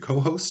to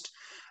co-host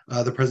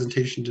the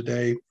presentation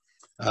today.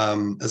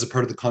 As a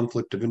part of the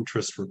conflict of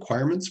interest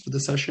requirements for the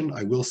session,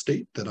 I will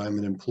state that I'm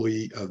an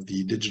employee of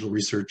the Digital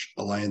Research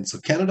Alliance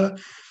of Canada,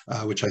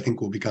 which I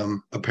think will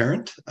become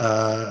apparent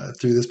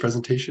through this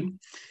presentation.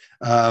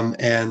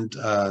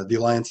 The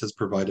Alliance has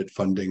provided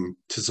funding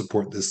to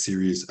support this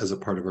series as a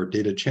part of our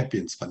Data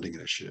Champions funding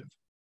initiative.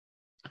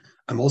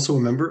 I'm also a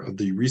member of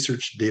the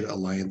Research Data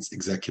Alliance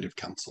Executive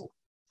Council.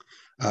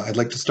 I'd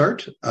like to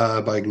start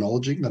by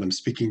acknowledging that I'm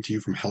speaking to you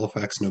from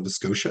Halifax, Nova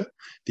Scotia,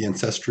 the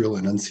ancestral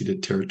and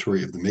unceded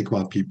territory of the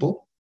Mi'kmaq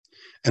people.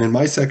 And in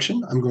my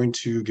section, I'm going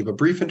to give a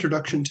brief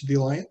introduction to the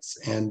Alliance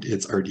and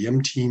its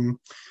RDM team,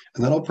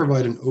 and then I'll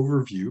provide an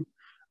overview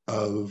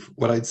of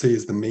what I'd say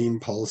is the main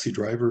policy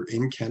driver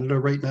in Canada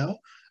right now,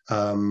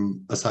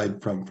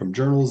 aside from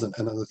journals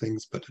and other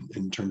things, but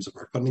in terms of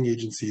our funding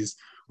agencies,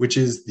 which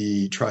is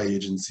the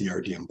tri-agency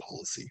RDM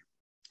policy.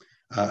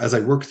 As I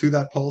work through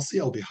that policy,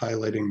 I'll be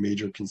highlighting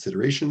major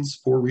considerations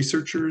for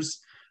researchers,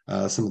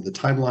 some of the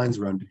timelines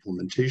around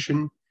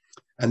implementation,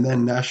 and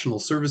then national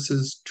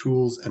services,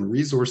 tools, and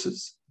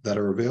resources that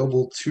are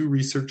available to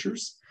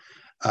researchers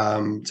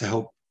to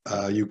help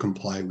you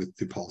comply with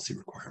the policy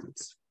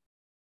requirements.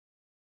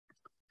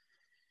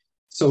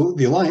 So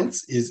the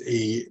Alliance is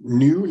a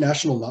new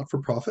national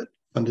not-for-profit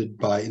funded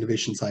by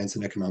Innovation, Science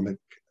and Economic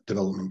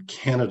Development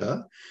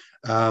Canada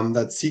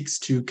that seeks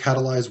to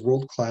catalyze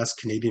world-class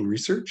Canadian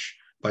research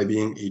by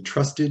being a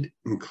trusted,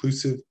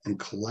 inclusive, and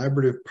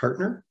collaborative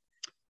partner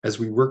as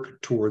we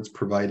work towards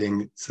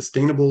providing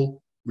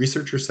sustainable,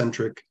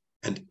 researcher-centric,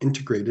 and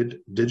integrated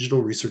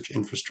digital research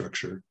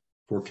infrastructure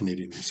for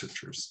Canadian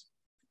researchers.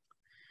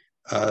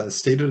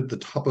 Stated at the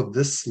top of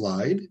this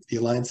slide, the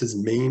Alliance's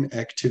main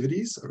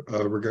activities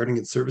regarding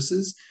its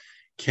services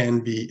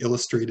can be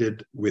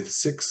illustrated with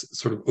 6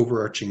 sort of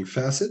overarching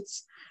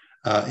facets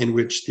in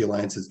which the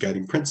Alliance's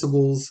guiding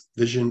principles,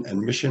 vision, and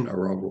mission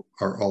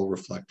are all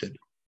reflected.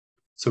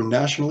 So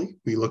nationally,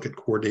 we look at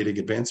coordinating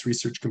advanced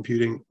research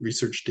computing,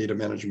 research data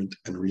management,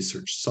 and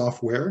research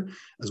software,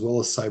 as well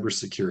as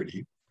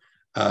cybersecurity.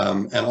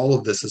 And all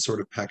of this is sort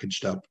of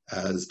packaged up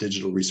as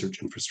digital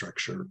research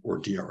infrastructure, or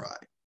DRI.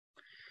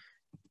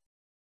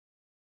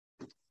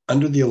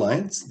 Under the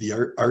Alliance, the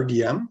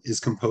RDM is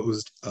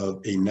composed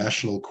of a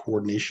national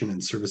coordination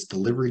and service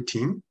delivery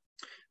team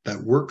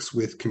that works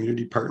with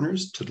community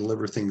partners to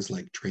deliver things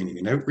like training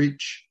and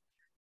outreach,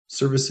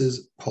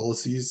 services,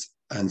 policies,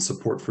 and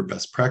support for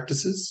best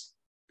practices,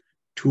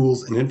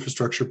 tools and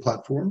infrastructure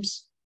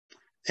platforms.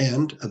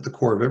 And at the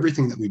core of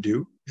everything that we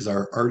do is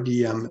our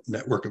RDM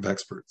network of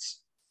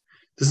experts.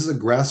 This is a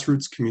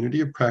grassroots community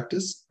of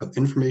practice of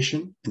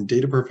information and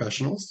data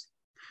professionals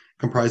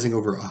comprising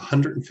over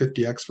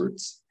 150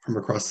 experts from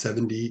across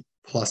 70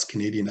 plus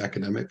Canadian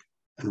academic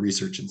and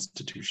research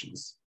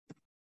institutions.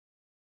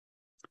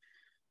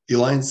 The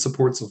Alliance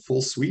supports a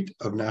full suite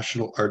of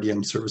national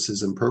RDM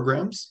services and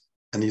programs,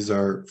 and these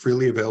are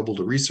freely available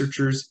to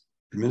researchers,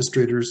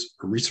 administrators,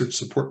 or research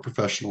support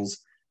professionals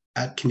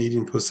at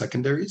Canadian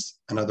post-secondaries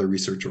and other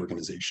research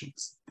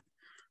organizations.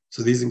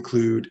 So these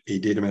include a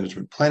data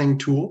management planning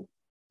tool,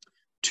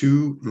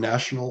 2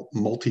 national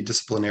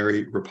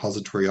multidisciplinary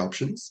repository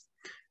options,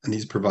 and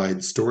these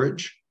provide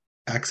storage,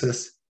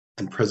 access,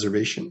 and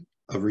preservation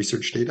of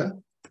research data,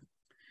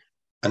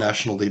 a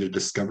national data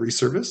discovery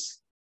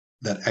service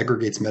that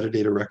aggregates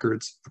metadata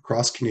records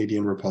across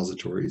Canadian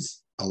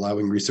repositories,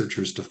 allowing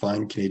researchers to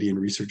find Canadian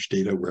research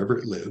data wherever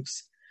it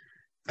lives,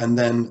 and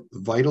then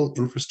vital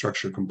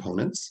infrastructure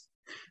components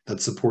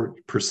that support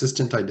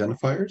persistent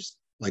identifiers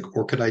like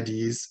ORCID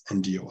IDs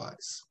and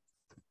DOIs.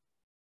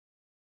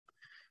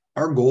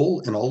 Our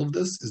goal in all of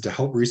this is to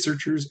help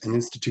researchers and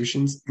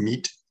institutions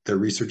meet their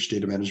research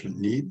data management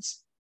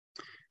needs.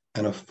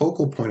 And a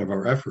focal point of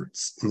our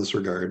efforts in this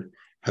regard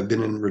have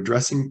been in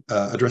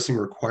addressing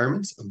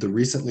requirements of the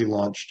recently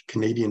launched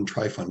Canadian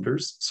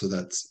tri-funders, so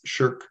that's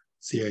SSHRC,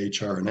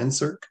 CIHR, and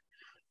NSERC,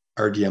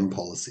 RDM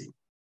policy.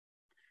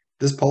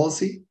 This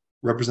policy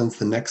represents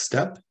the next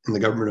step in the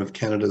Government of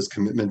Canada's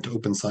commitment to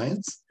open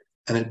science,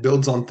 and it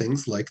builds on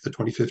things like the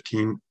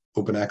 2015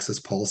 Open Access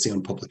Policy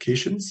on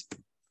Publications,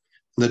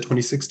 and the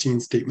 2016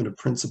 Statement of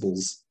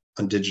Principles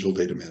on Digital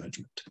Data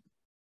Management.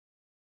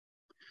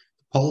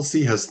 The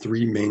policy has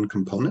three main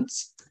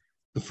components.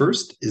 The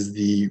first is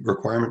the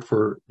requirement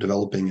for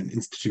developing an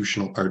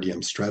institutional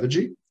RDM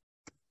strategy.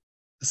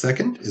 The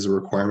second is a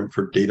requirement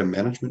for data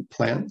management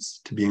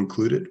plans to be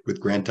included with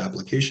grant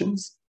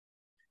applications.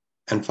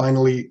 And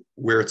finally,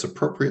 where it's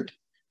appropriate,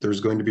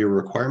 there's going to be a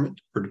requirement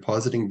for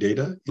depositing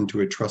data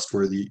into a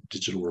trustworthy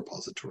digital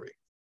repository.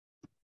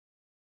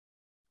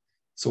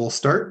 So I'll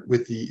start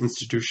with the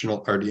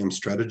institutional RDM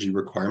strategy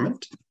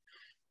requirement.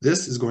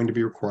 This is going to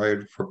be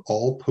required for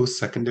all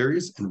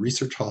post-secondaries and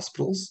research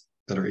hospitals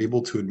that are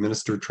able to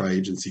administer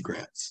tri-agency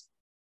grants.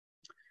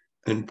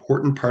 An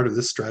important part of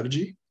this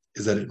strategy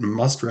is that it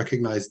must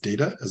recognize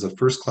data as a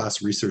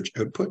first-class research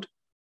output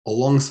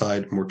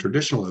alongside more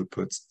traditional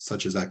outputs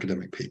such as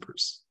academic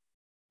papers.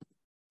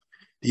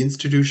 The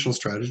institutional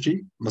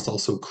strategy must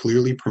also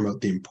clearly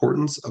promote the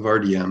importance of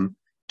RDM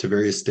to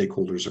various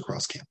stakeholders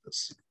across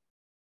campus.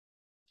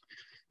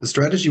 The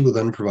strategy will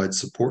then provide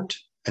support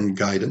and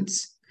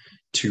guidance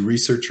to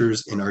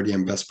researchers in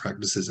RDM best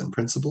practices and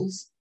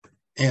principles,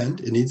 and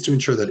it needs to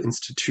ensure that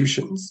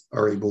institutions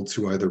are able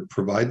to either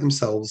provide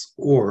themselves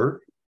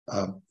or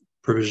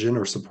provision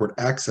or support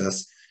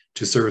access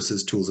to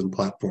services, tools, and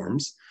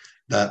platforms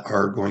that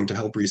are going to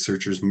help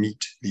researchers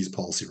meet these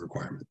policy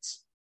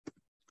requirements.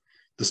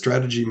 The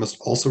strategy must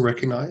also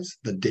recognize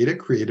that data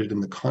created in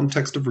the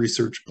context of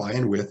research by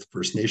and with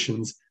First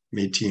Nations,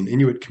 Métis, and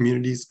Inuit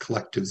communities,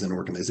 collectives, and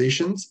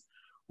organizations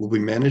will be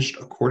managed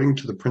according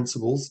to the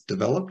principles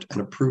developed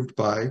and approved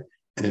by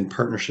and in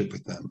partnership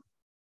with them.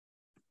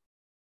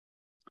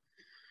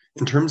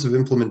 In terms of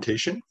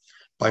implementation,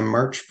 by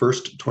March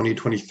 1st,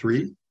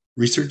 2023,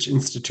 research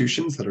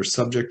institutions that are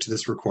subject to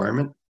this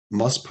requirement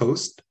must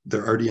post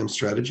their RDM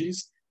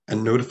strategies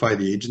and notify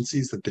the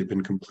agencies that they've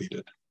been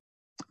completed.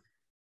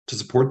 To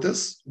support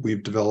this,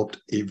 we've developed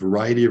a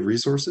variety of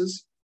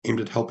resources aimed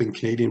at helping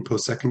Canadian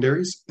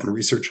post-secondaries and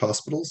research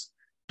hospitals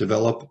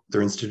develop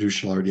their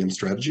institutional RDM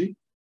strategy.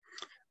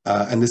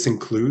 And this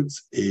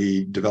includes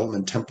a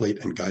development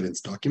template and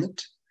guidance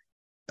document,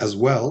 as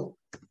well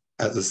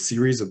as a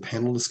series of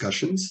panel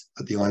discussions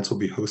that the Alliance will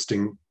be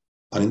hosting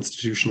on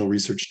institutional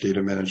research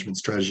data management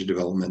strategy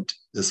development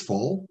this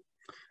fall.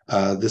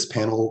 This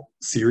panel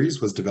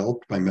series was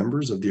developed by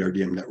members of the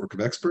RDM network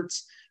of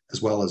experts,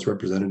 as well as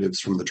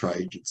representatives from the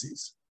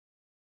tri-agencies.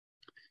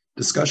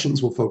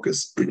 Discussions will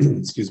focus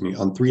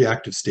on three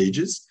active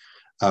stages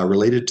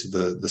related to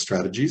the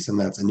strategies, and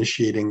that's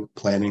initiating,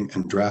 planning,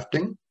 and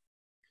drafting,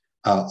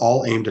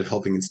 all aimed at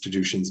helping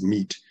institutions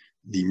meet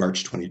the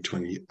March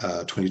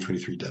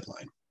 2023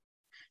 deadline.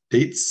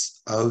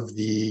 Dates of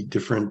the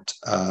different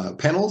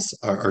panels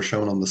are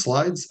shown on the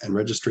slides, and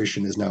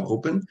registration is now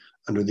open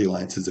under the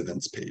Alliance's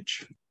events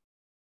page.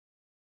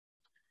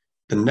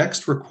 The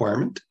next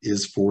requirement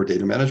is for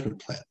data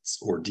management plans,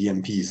 or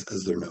DMPs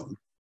as they're known.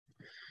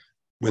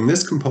 When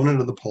this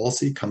component of the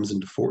policy comes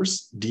into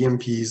force,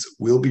 DMPs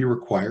will be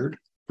required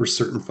for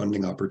certain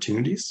funding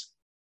opportunities.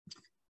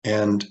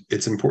 And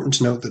it's important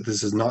to note that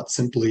this is not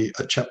simply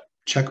a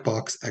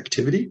checkbox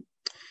activity.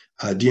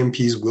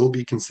 DMPs will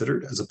be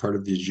considered as a part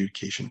of the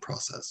adjudication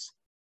process.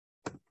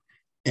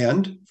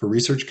 And for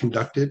research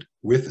conducted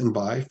with and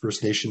by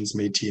First Nations,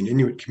 Métis, and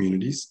Inuit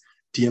communities,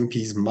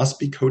 DMPs must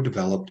be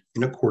co-developed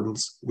in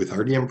accordance with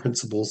RDM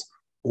principles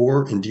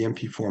or in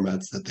DMP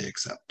formats that they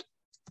accept.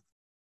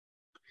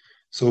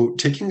 So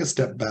taking a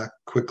step back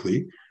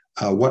quickly,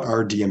 what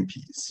are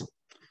DMPs?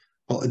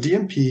 Well, a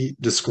DMP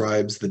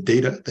describes the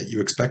data that you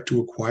expect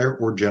to acquire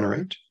or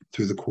generate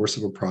through the course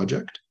of a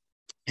project.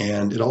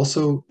 And it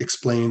also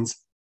explains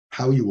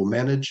how you will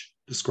manage,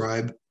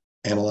 describe,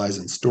 analyze,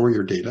 and store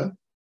your data,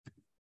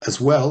 as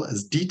well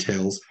as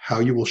details how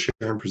you will share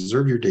and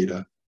preserve your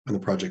data when the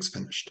project's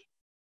finished.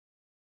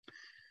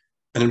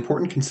 An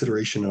important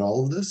consideration in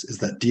all of this is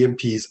that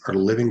DMPs are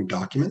living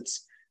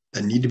documents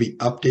that need to be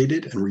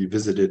updated and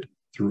revisited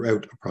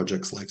throughout a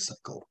project's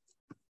lifecycle.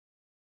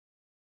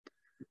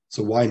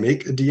 So why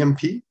make a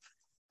DMP?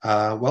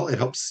 Well, it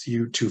helps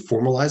you to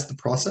formalize the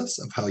process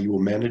of how you will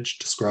manage,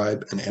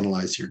 describe, and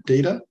analyze your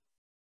data.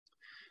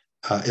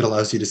 It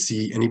allows you to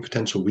see any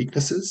potential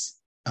weaknesses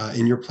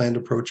in your planned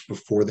approach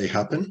before they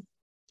happen.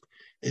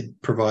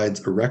 It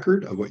provides a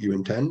record of what you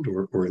intend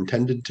or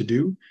intended to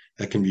do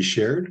that can be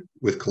shared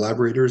with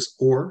collaborators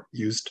or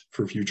used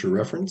for future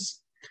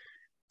reference.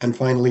 And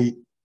finally,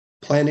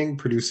 planning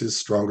produces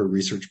stronger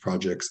research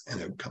projects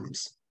and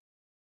outcomes.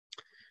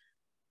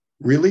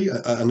 Really,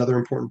 another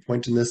important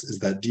point in this is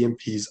that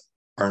DMPs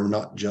are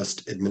not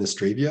just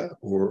administravia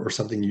or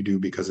something you do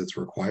because it's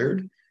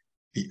required.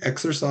 The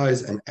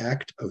exercise and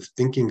act of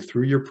thinking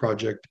through your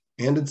project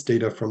and its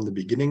data from the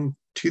beginning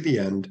to the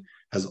end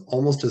has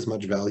almost as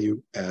much value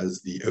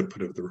as the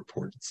output of the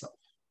report itself.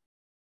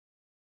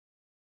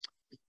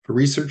 For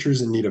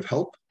researchers in need of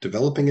help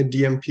developing a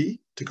DMP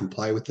to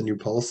comply with the new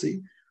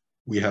policy,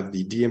 we have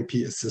the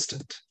DMP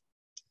Assistant.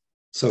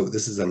 So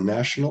this is a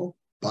national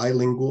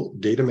bilingual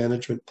data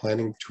management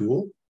planning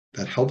tool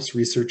that helps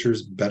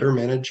researchers better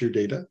manage your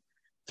data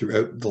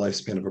throughout the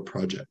lifespan of a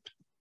project.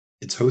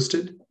 It's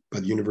hosted by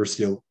the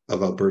University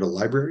of Alberta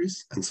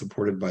Libraries and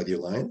supported by the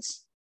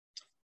Alliance.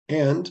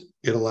 And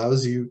it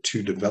allows you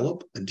to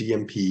develop a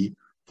DMP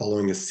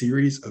following a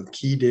series of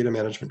key data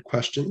management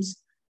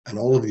questions, and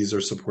all of these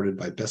are supported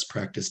by best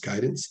practice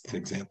guidance and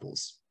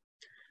examples.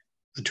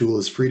 The tool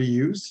is free to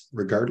use,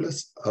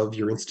 regardless of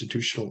your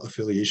institutional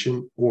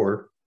affiliation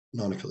or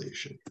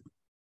non-affiliation.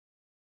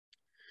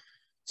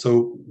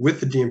 So with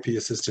the DMP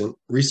Assistant,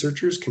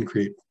 researchers can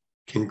create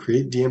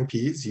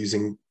DMPs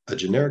using a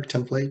generic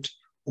template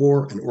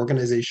or an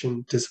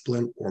organization,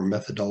 discipline, or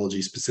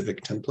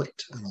methodology-specific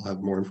template, and I'll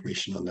have more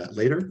information on that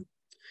later.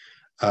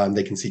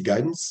 They can see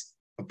guidance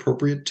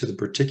appropriate to the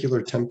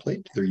particular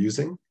template they're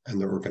using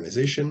and their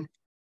organization.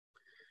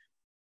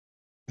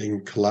 They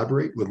can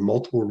collaborate with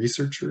multiple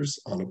researchers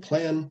on a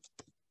plan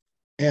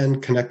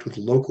and connect with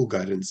local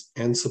guidance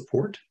and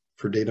support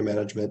for data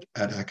management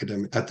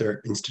at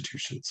their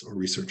institutions or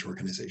research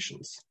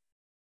organizations.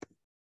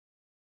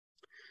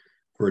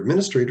 For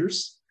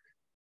administrators,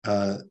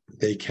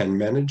 they can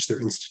manage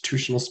their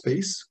institutional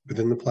space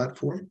within the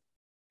platform,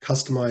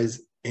 customize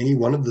any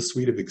one of the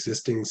suite of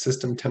existing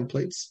system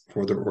templates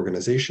for their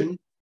organization,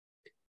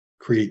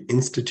 create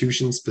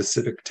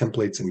institution-specific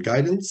templates and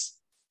guidance,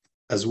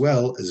 as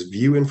well as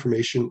view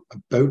information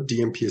about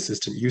DMP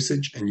Assistant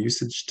usage and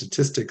usage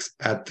statistics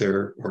at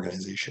their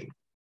organization.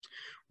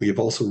 We have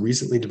also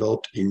recently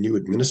developed a new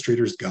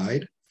administrator's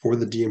guide for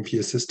the DMP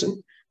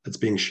Assistant that's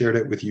being shared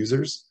out with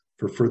users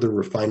for further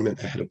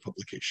refinement ahead of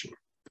publication.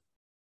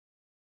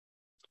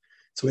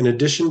 So in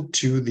addition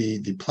to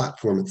the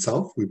platform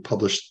itself, we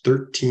published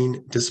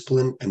 13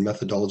 discipline and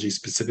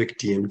methodology-specific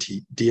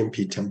DMP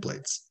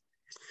templates.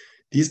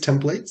 These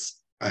templates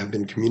have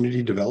been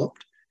community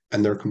developed,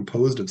 and they're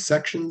composed of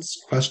sections,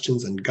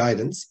 questions, and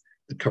guidance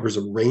that covers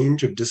a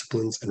range of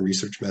disciplines and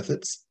research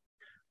methods,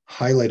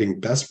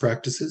 highlighting best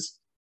practices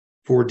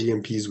for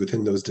DMPs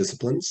within those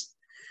disciplines,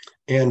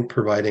 and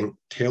providing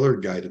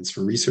tailored guidance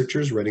for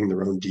researchers writing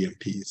their own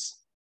DMPs.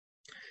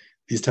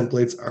 These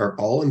templates are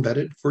all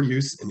embedded for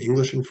use in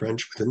English and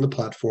French within the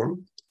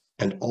platform,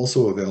 and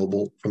also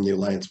available from the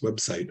Alliance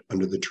website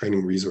under the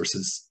training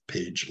resources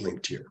page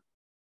linked here.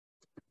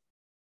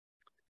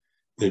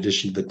 In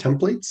addition to the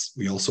templates,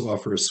 we also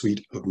offer a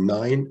suite of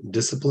 9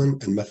 discipline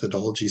and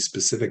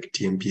methodology-specific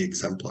DMP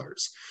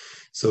exemplars.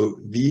 So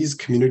these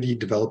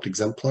community-developed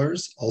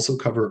exemplars also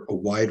cover a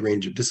wide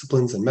range of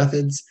disciplines and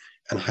methods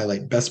and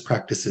highlight best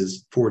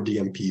practices for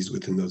DMPs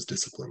within those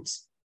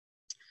disciplines.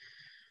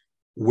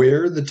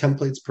 Where the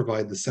templates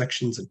provide the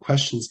sections and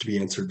questions to be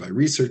answered by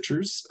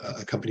researchers,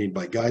 accompanied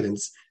by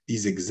guidance,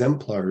 these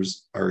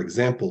exemplars are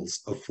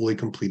examples of fully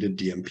completed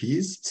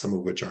DMPs, some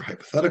of which are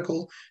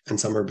hypothetical, and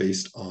some are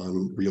based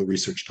on real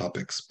research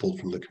topics pulled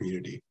from the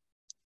community.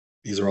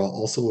 These are all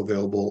also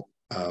available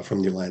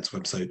from the Alliance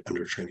website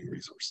under training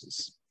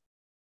resources.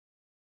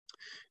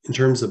 In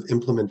terms of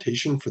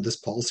implementation for this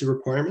policy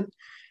requirement,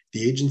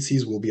 the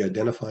agencies will be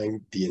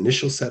identifying the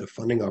initial set of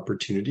funding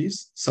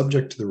opportunities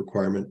subject to the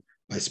requirement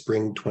by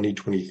spring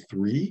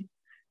 2023,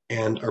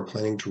 and are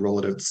planning to roll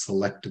it out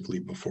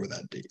selectively before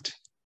that date.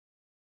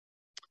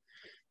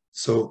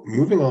 So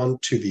moving on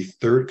to the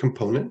third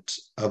component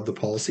of the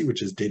policy,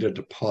 which is data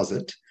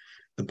deposit,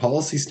 the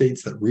policy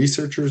states that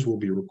researchers will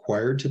be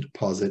required to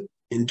deposit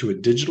into a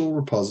digital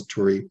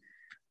repository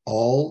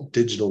all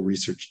digital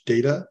research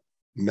data,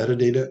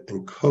 metadata,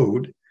 and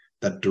code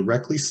that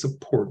directly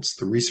supports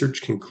the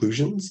research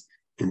conclusions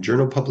in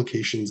journal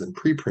publications and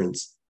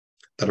preprints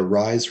that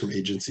arise from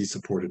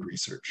agency-supported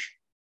research.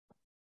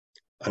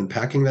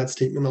 Unpacking that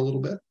statement a little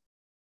bit,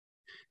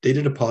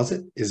 data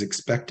deposit is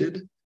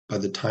expected by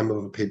the time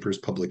of a paper's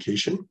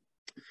publication.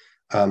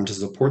 To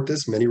support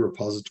this, many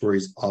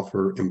repositories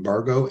offer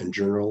embargo and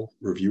journal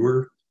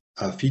reviewer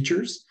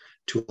features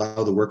to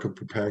allow the work of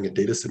preparing a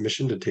data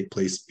submission to take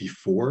place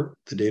before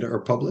the data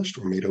are published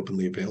or made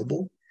openly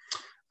available.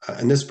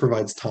 And this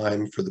provides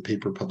time for the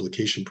paper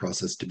publication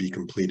process to be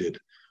completed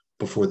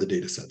before the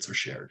data sets are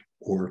shared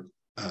or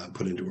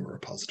put into a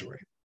repository.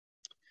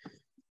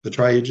 The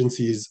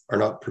tri-agencies are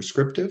not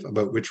prescriptive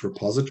about which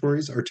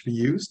repositories are to be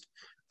used.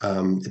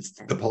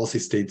 The policy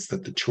states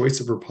that the choice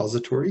of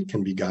repository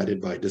can be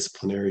guided by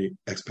disciplinary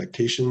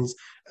expectations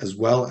as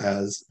well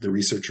as the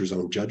researcher's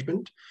own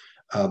judgment.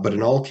 But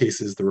in all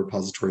cases, the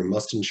repository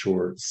must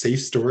ensure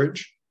safe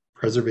storage,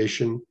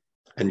 preservation,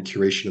 and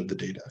curation of the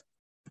data.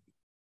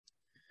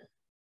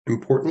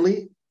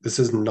 Importantly, this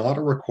is not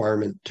a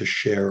requirement to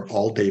share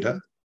all data,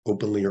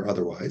 openly or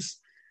otherwise.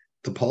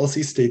 The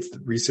policy states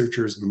that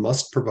researchers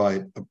must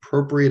provide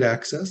appropriate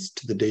access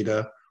to the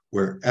data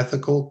where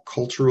ethical,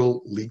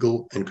 cultural,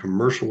 legal, and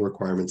commercial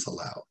requirements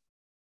allow.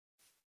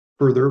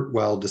 Further,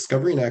 while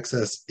discovery and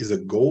access is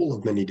a goal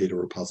of many data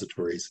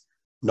repositories,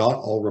 not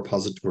all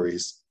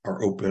repositories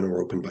are open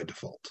or open by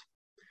default.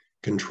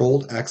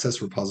 Controlled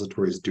access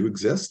repositories do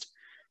exist,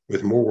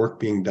 with more work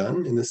being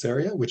done in this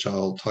area, which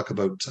I'll talk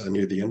about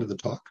near the end of the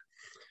talk.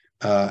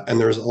 And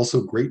there is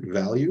also great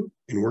value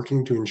in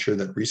working to ensure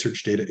that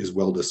research data is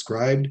well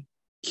described,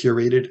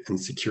 curated, and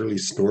securely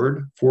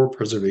stored for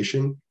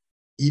preservation,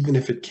 even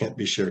if it can't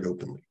be shared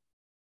openly.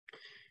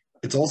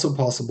 It's also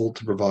possible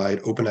to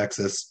provide open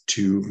access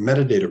to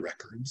metadata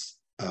records,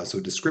 so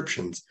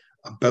descriptions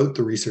about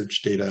the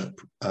research data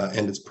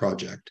and its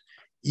project,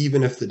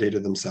 even if the data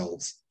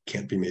themselves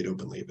can't be made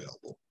openly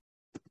available.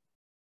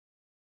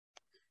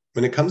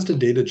 When it comes to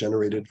data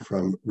generated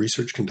from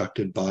research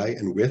conducted by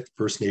and with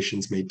First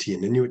Nations, Métis,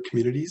 and Inuit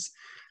communities,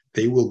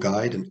 they will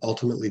guide and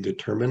ultimately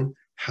determine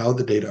how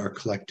the data are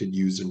collected,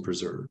 used, and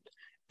preserved,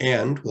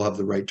 and will have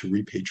the right to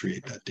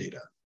repatriate that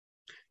data.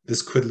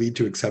 This could lead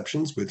to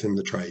exceptions within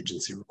the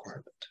tri-agency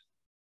requirement.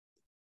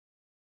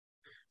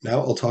 Now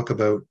I'll talk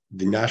about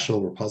the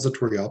national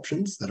repository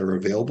options that are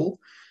available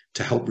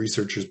to help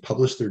researchers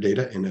publish their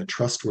data in a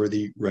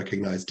trustworthy,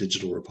 recognized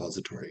digital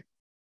repository.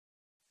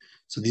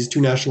 So these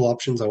two national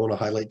options I want to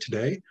highlight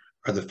today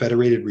are the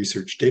Federated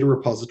Research Data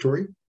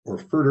Repository, or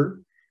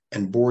FRDR,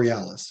 and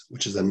Borealis,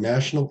 which is a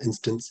national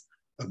instance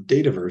of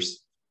Dataverse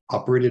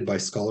operated by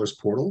Scholars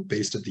Portal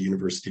based at the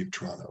University of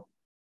Toronto.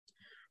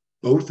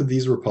 Both of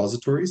these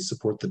repositories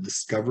support the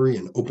discovery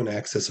and open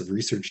access of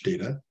research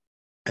data,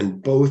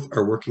 and both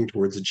are working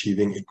towards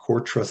achieving a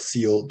Core Trust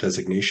Seal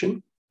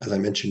designation, as I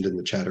mentioned in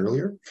the chat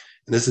earlier.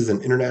 And this is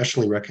an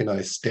internationally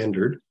recognized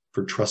standard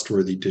for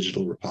trustworthy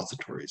digital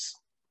repositories.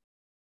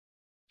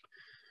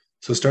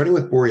 So starting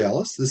with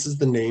Borealis, this is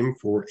the name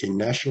for a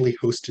nationally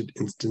hosted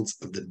instance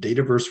of the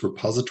Dataverse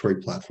repository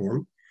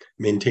platform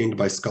maintained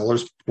by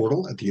Scholars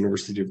Portal at the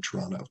University of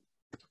Toronto.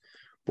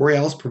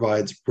 Borealis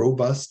provides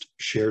robust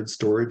shared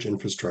storage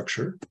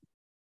infrastructure,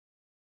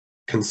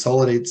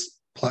 consolidates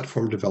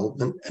platform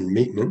development and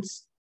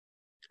maintenance,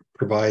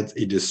 provides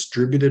a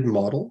distributed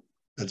model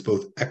that's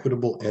both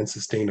equitable and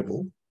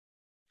sustainable.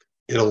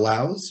 It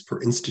allows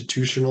for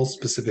institutional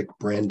specific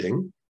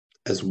branding,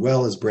 as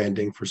well as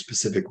branding for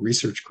specific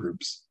research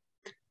groups,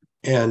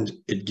 and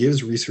it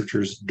gives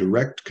researchers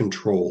direct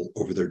control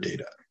over their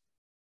data.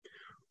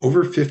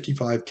 Over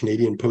 55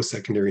 Canadian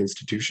post-secondary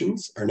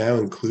institutions are now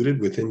included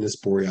within this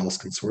Borealis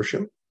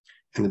consortium,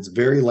 and it's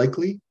very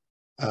likely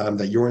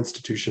that your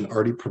institution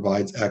already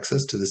provides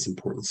access to this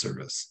important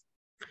service.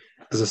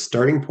 As a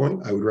starting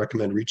point, I would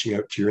recommend reaching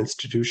out to your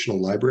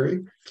institutional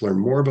library to learn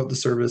more about the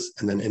service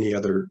and then any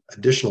other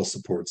additional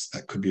supports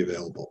that could be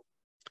available.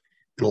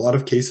 In a lot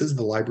of cases,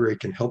 the library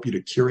can help you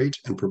to curate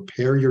and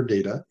prepare your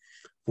data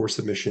for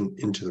submission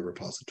into the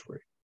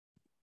repository.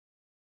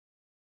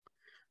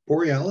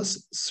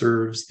 Borealis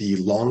serves the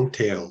long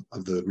tail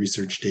of the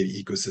research data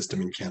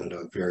ecosystem in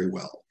Canada very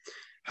well,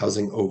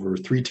 housing over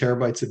 3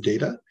 terabytes of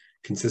data,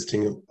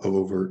 consisting of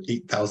over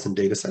 8,000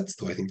 data sets,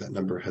 though I think that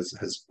number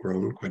has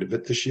grown quite a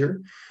bit this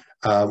year,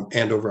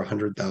 and over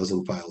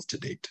 100,000 files to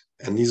date.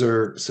 And these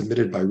are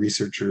submitted by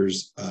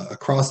researchers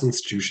across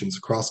institutions,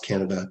 across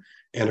Canada,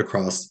 and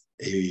across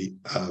a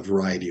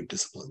variety of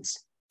disciplines.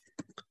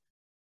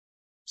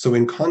 So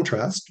in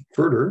contrast,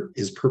 FRDR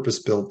is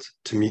purpose-built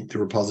to meet the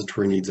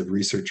repository needs of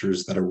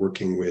researchers that are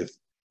working with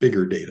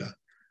bigger data.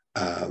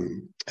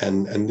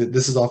 And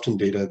this is often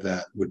data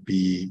that would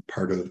be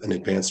part of an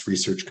advanced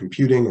research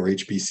computing or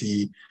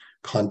HPC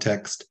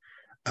context,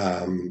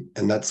 and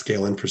that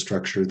scale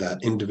infrastructure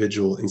that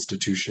individual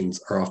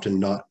institutions are often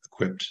not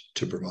equipped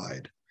to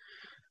provide.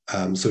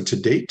 So to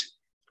date,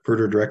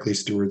 FRDR directly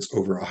stewards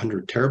over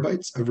 100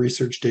 terabytes of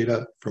research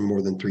data from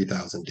more than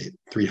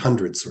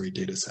 300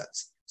 data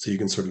sets. So you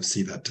can sort of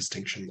see that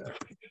distinction there.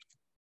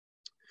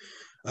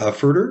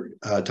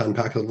 FRDR, to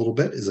unpack it a little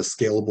bit, is a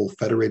scalable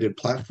federated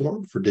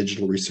platform for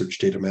digital research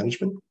data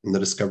management and the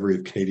discovery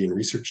of Canadian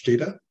research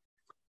data.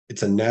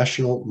 It's a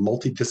national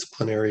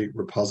multidisciplinary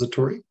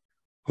repository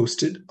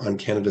hosted on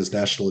Canada's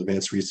National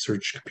Advanced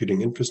Research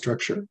Computing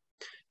Infrastructure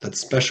that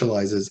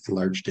specializes in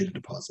large data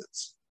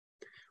deposits.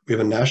 We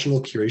have a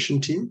national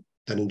curation team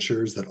that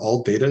ensures that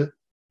all data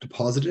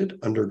deposited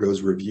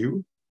undergoes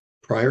review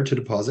prior to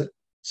deposit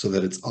so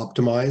that it's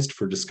optimized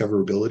for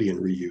discoverability and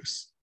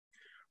reuse.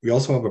 We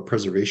also have a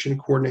preservation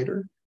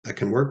coordinator that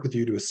can work with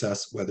you to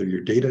assess whether your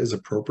data is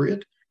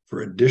appropriate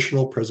for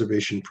additional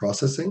preservation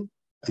processing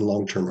and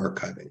long-term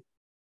archiving.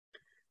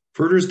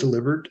 FRDR is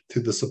delivered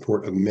through the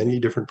support of many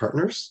different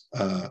partners,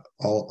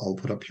 I'll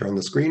put up here on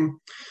the screen,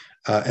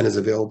 and is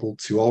available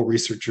to all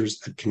researchers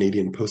at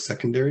Canadian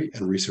post-secondary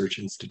and research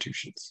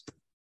institutions.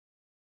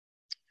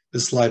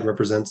 This slide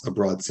represents a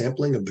broad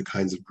sampling of the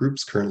kinds of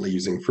groups currently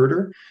using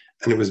FRDR,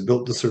 and it was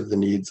built to serve the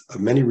needs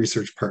of many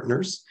research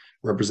partners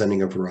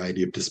representing a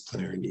variety of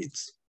disciplinary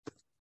needs.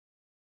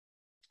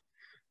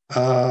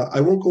 I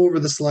won't go over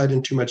the slide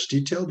in too much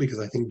detail because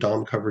I think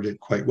Dom covered it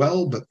quite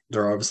well, but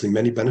there are obviously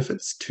many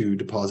benefits to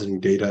depositing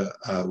data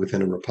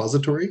within a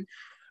repository.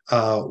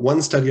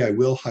 One study I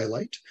will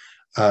highlight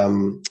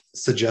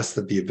suggests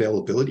that the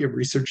availability of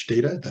research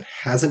data that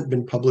hasn't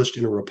been published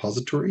in a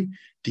repository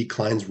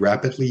declines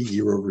rapidly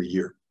year over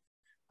year,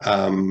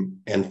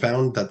 and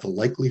found that the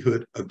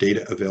likelihood of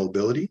data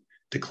availability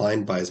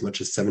declined by as much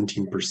as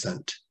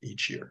 17%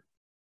 each year.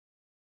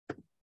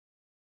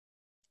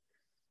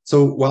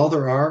 So while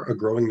there are a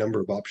growing number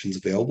of options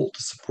available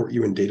to support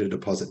you in data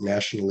deposit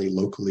nationally,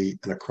 locally,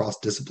 and across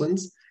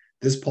disciplines,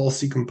 this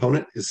policy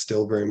component is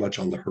still very much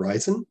on the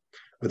horizon,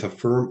 with a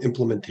firm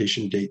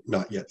implementation date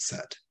not yet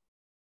set.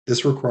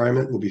 This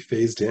requirement will be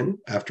phased in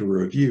after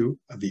a review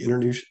of the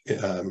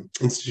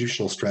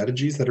institutional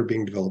strategies that are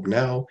being developed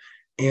now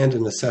and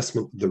an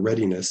assessment of the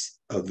readiness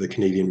of the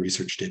Canadian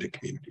research data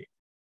community.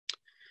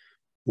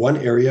 One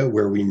area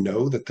where we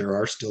know that there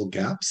are still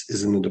gaps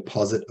is in the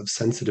deposit of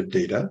sensitive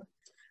data,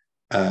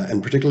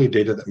 and particularly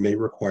data that may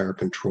require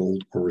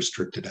controlled or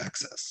restricted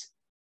access.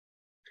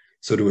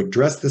 So to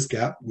address this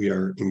gap, we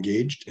are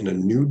engaged in a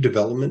new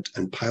development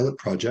and pilot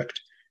project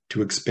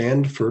to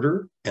expand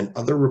further and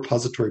other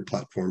repository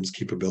platforms'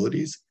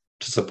 capabilities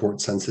to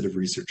support sensitive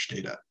research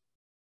data.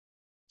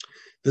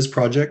 This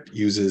project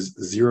uses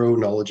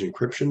zero-knowledge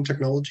encryption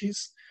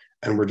technologies,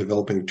 and we're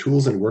developing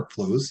tools and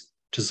workflows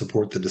to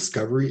support the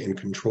discovery and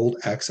controlled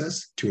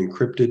access to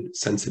encrypted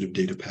sensitive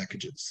data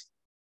packages.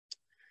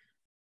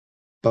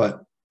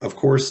 But of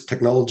course,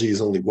 technology is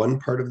only one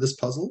part of this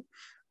puzzle.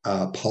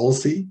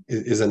 Policy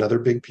is another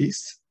big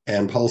piece,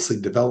 and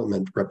policy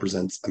development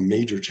represents a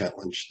major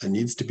challenge that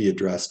needs to be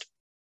addressed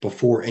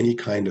before any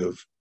kind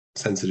of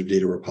sensitive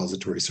data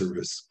repository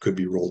service could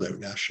be rolled out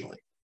nationally.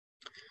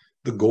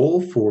 The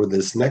goal for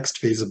this next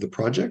phase of the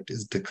project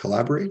is to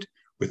collaborate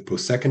with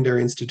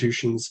post-secondary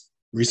institutions,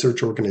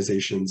 research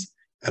organizations,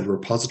 and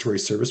repository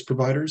service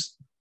providers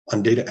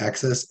on data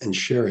access and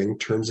sharing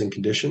terms and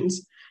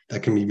conditions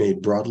that can be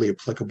made broadly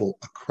applicable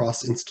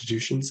across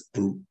institutions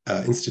and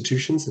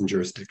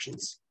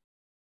jurisdictions.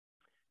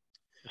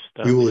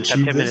 We will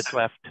achieve 10 minutes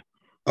left.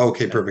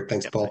 Okay, perfect.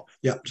 Thanks, Paul.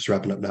 Yeah, just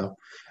wrapping up now.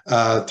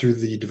 Through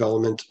the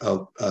development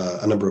of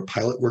a number of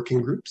pilot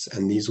working groups,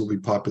 and these will be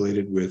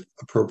populated with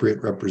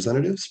appropriate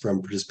representatives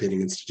from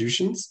participating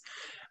institutions.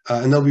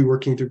 And they'll be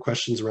working through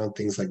questions around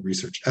things like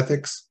research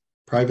ethics,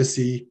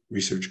 privacy,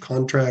 research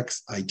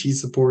contracts, IT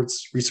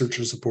supports,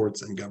 researcher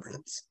supports, and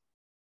governance.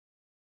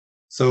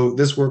 So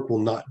this work will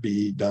not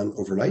be done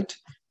overnight.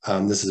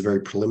 This is a very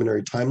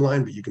preliminary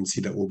timeline, but you can see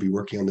that we'll be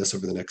working on this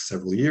over the next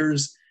several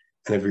years.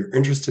 And if you're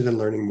interested in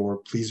learning more,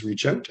 please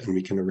reach out and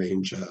we can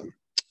arrange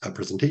a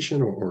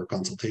presentation or a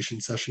consultation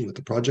session with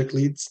the project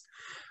leads.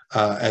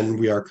 And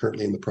we are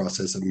currently in the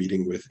process of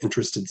meeting with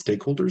interested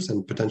stakeholders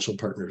and potential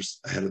partners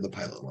ahead of the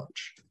pilot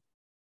launch.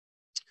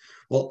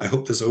 Well, I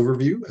hope this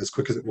overview, as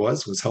quick as it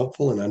was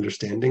helpful in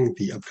understanding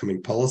the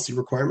upcoming policy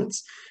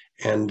requirements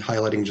and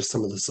highlighting just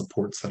some of the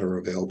supports that are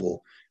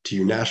available to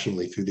you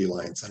nationally through the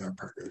Alliance and our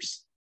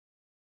partners.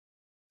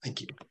 Thank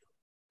you.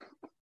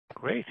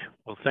 Great.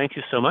 Well, thank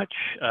you so much.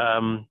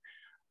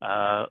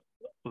 A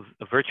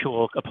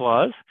virtual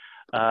applause.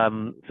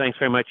 Thanks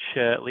very much,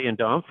 Lee and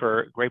Dom,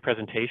 for great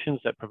presentations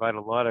that provide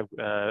a lot of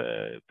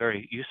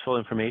very useful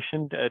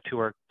information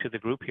to the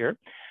group here.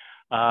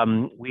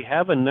 We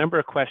have a number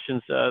of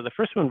questions. The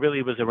first one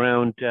really was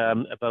around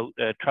about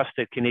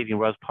trusted Canadian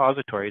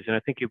repositories, and I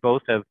think you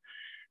both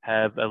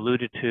have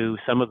alluded to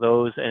some of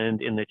those,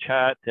 and in the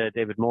chat,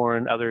 David Moore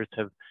and others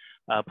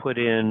have put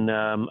in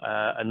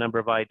a number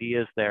of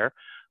ideas there.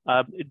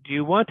 Do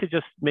you want to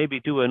just maybe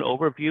do an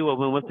overview of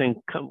when one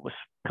thing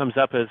comes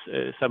up as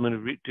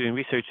someone doing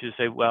research is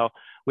say, well,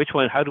 which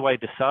one, how do I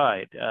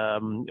decide?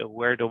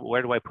 Where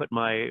do I put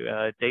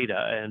my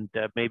data? And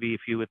maybe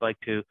if you would like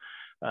to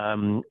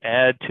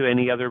add to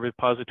any other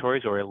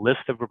repositories or a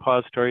list of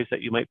repositories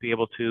that you might be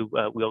able to,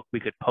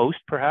 we could post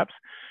perhaps,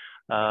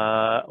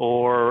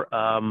 or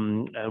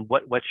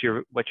what's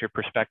your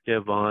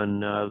perspective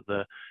on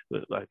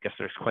I guess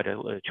there's quite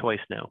a choice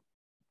now.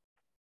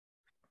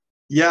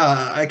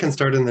 Yeah, I can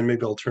start and then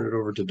maybe I'll turn it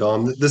over to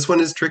Dom. This one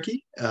is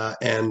tricky,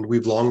 and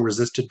we've long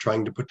resisted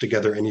trying to put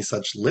together any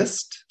such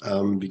list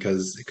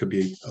because it could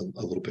be a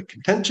little bit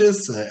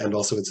contentious, and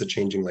also it's a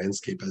changing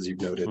landscape, as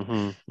you've noted.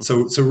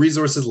 So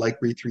resources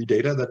like Re3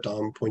 Data that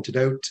Dom pointed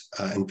out,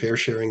 and Fair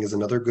Sharing is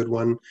another good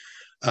one,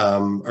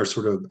 are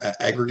sort of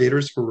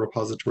aggregators for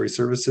repository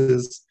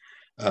services.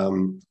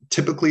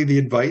 Typically, the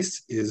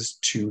advice is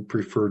to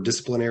prefer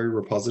disciplinary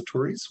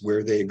repositories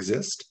where they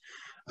exist.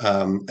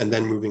 And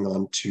then moving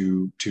on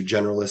to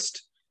generalist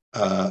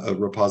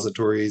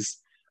repositories.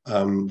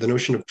 The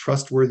notion of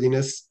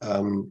trustworthiness,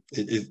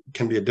 it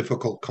can be a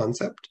difficult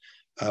concept,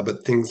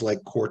 but things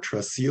like Core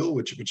Trust Seal,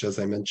 which as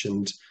I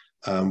mentioned,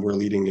 we're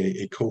leading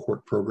a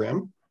cohort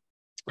program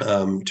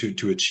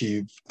to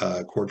achieve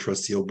Core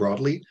Trust Seal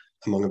broadly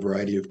among a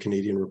variety of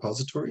Canadian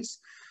repositories,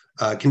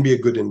 can be a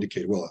good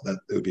indicator. Well, it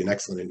would be an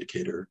excellent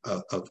indicator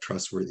of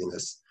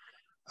trustworthiness.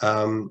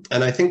 And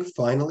I think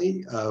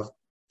finally,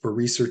 for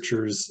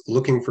researchers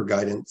looking for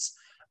guidance,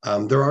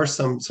 there are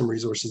some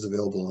resources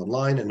available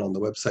online and on the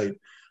website,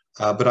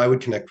 but I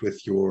would connect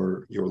with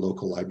your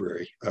local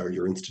library or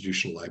your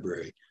institutional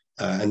library,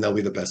 and they'll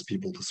be the best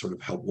people to sort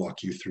of help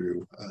walk you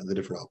through the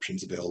different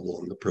options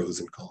available and the pros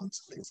and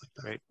cons and things like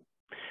that. Right.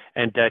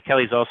 And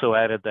Kelly's also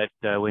added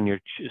that when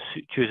you're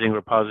choosing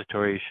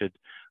repository, you should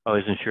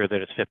always ensure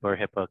that it's FIPA or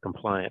HIPAA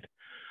compliant.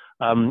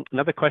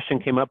 Another question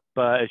came up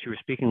as you were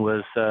speaking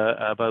was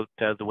about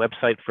the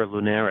website for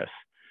Lunaris.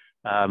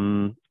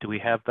 Do we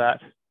have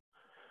that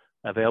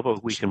available?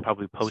 We can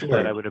probably post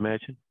that, I would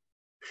imagine.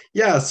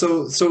 Yeah,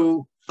 so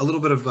a little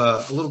bit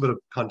of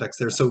context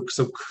there. So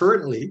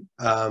currently,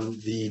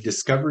 the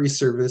discovery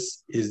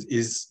service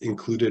is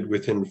included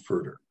within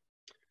FRDR.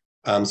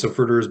 So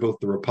FRDR is both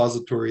the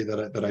repository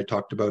that I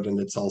talked about, and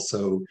it's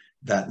also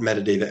that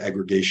metadata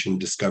aggregation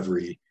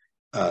discovery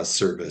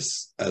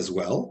service as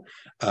well.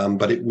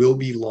 But it will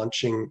be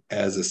launching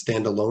as a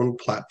standalone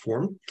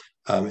platform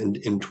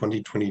in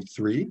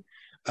 2023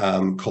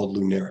 called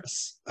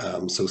Lunaris.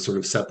 So sort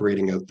of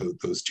separating out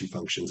those two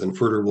functions, and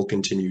FRDR will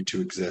continue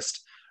to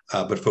exist,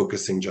 but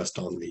focusing just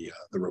on the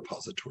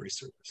repository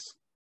service.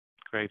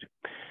 Great.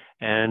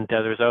 And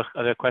there's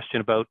another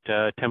question about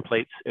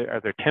templates. Are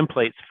there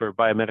templates for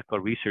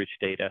biomedical research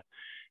data?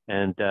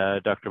 And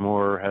Dr.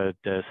 Moore had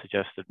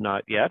suggested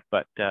not yet,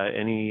 but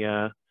any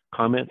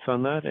comments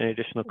on that? Any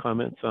additional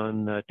comments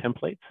on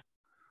templates?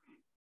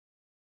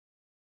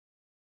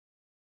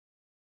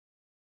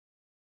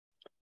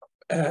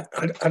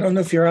 I don't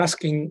know if you're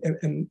asking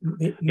in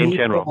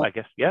general, I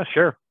guess. Yeah,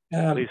 sure.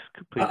 Please.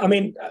 I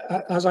mean,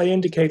 as I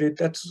indicated,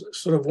 that's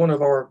sort of one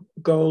of our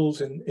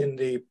goals in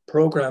the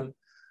program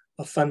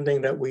of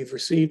funding that we've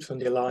received from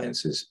the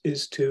Alliance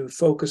is to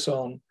focus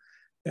on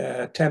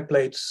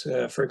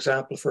templates, for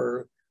example,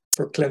 for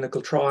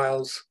clinical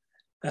trials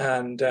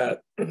and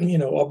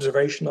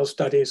observational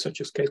studies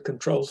such as case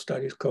control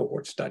studies,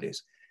 cohort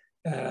studies,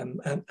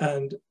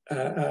 and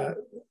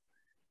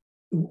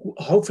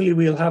hopefully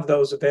we'll have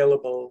those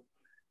available,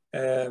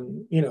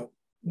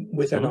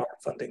 within our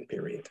funding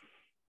period.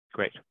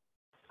 Great.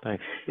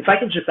 Thanks. If I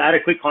can just add a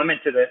quick comment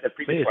to the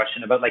previous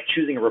question about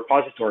choosing a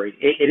repository,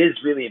 it is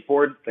really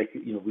important.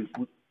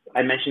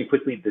 I mentioned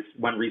quickly this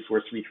one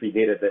resource, re3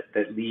 data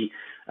that Lee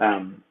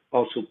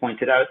also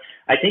pointed out.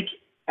 I think,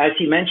 as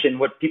he mentioned,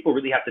 what people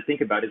really have to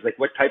think about is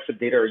what types of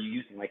data are you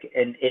using?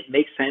 And it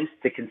makes sense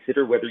to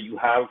consider whether you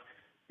have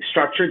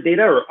structured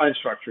data or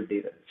unstructured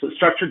data. So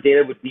structured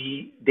data would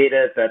be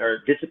data that are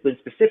discipline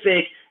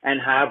specific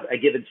and have a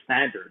given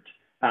standard.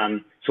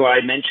 So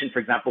I mentioned, for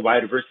example,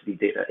 biodiversity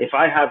data. If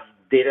I have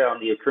data on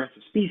the occurrence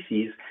of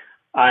species,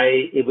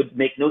 it would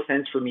make no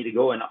sense for me to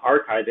go and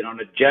archive it on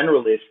a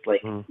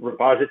generalist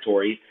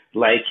repository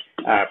like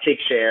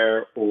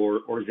Figshare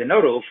or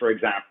Zenodo, for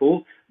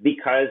example,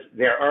 because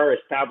there are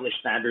established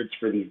standards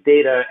for these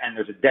data and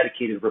there's a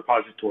dedicated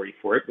repository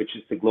for it, which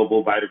is the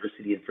Global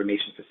Biodiversity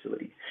Information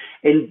Facility.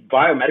 In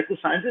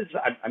biomedical sciences,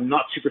 I'm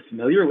not super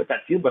familiar with that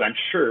field, but I'm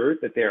sure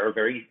that there are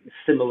very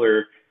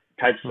similar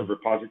types of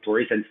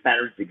repositories and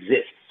standards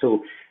exist.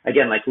 So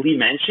again, like Lee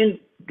mentioned,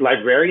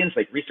 librarians,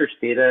 research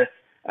data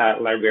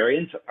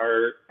librarians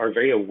are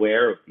very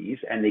aware of these,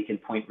 and they can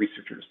point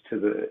researchers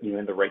to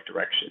in the right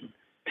direction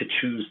to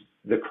choose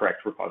the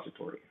correct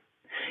repository.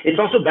 It's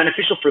also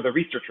beneficial for the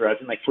researcher, as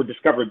in for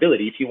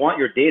discoverability. If you want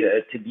your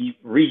data to be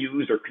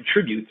reused or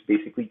contributes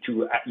basically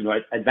to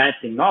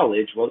advancing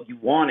knowledge, well, you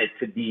want it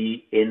to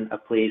be in a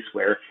place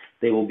where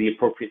they will be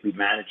appropriately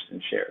managed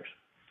and shared.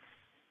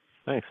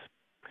 Thanks.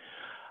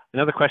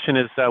 Another question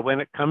is,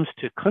 when it comes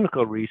to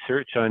clinical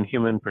research on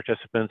human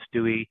participants,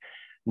 do we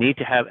need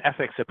to have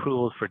ethics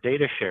approvals for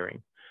data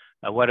sharing?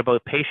 What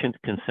about patient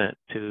consent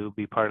to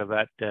be part of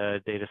that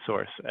data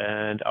source?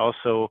 And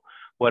also,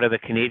 what are the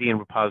Canadian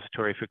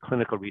repository for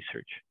clinical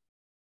research?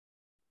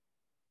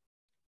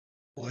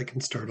 Well, I can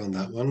start on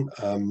that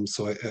one.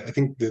 So I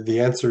think the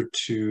answer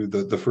to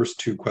the first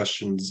two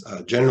questions,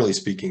 generally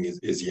speaking,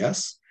 is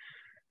yes,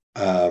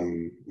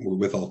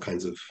 with all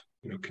kinds of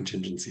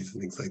contingencies and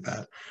things like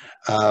that.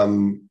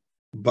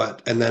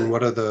 And then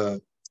what are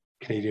the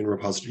Canadian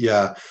repository?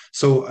 Yeah,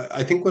 so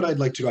I think what I'd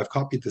like to do, I've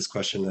copied this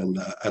question, and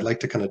I'd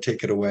like to kind of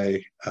take it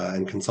away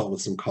and consult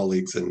with some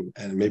colleagues and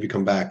maybe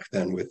come back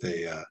then with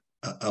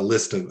a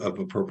list of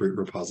appropriate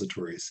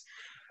repositories.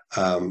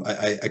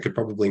 I could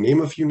probably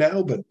name a few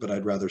now, but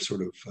I'd rather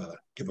sort of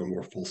give a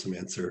more fulsome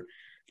answer.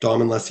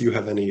 Dom, unless you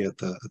have any at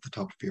the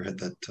top of your head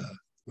that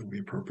would be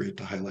appropriate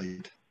to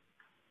highlight.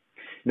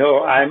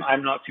 No,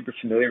 I'm not super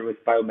familiar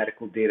with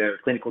biomedical data or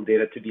clinical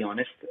data, to be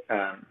honest.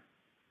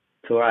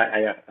 So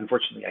I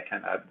unfortunately I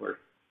can't add more.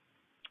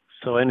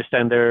 So I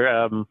understand there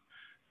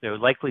are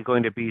likely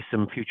going to be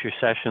some future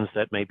sessions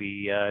that may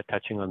be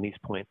touching on these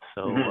points.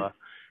 So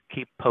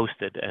keep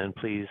posted, and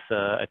please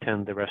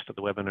attend the rest of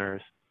the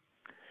webinars.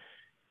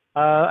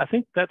 I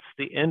think that's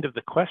the end of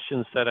the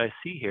questions that I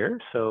see here.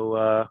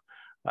 So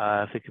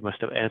I think you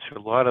must have answered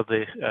a lot of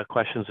the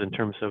questions in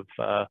terms of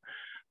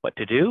what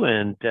to do.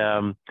 And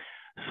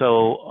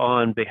so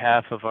on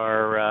behalf of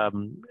our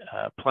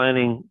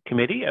planning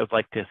committee, I would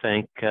like to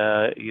thank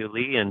you,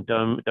 Lee, and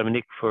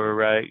Dominique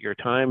for your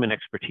time and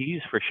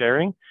expertise for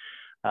sharing.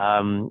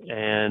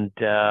 And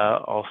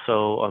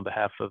also on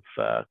behalf of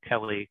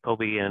Kelly,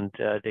 Kobe, and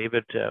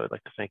David, I would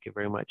like to thank you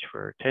very much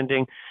for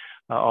attending,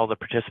 all the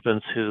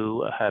participants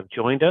who have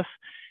joined us.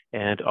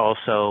 And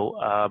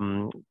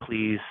also,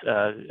 please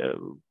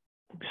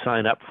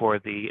sign up for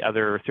the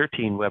other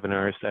 13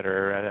 webinars that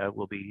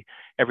will be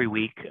every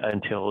week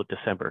until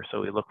December.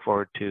 So we look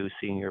forward to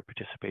seeing your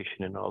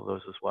participation in all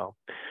those as well.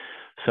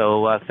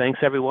 So thanks,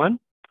 everyone.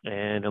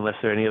 And unless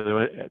there are any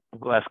other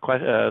last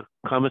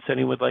comments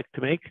anyone would like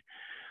to make?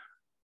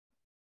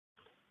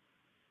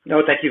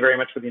 No, thank you very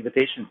much for the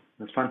invitation.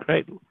 It was fun.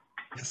 Great.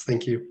 Yes,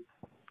 thank you.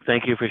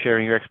 Thank you for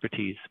sharing your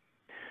expertise.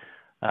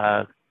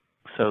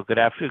 So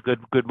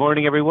good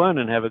morning, everyone,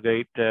 and have a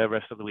great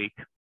rest of the week.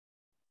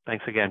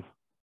 Thanks again.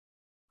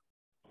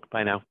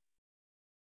 Bye now.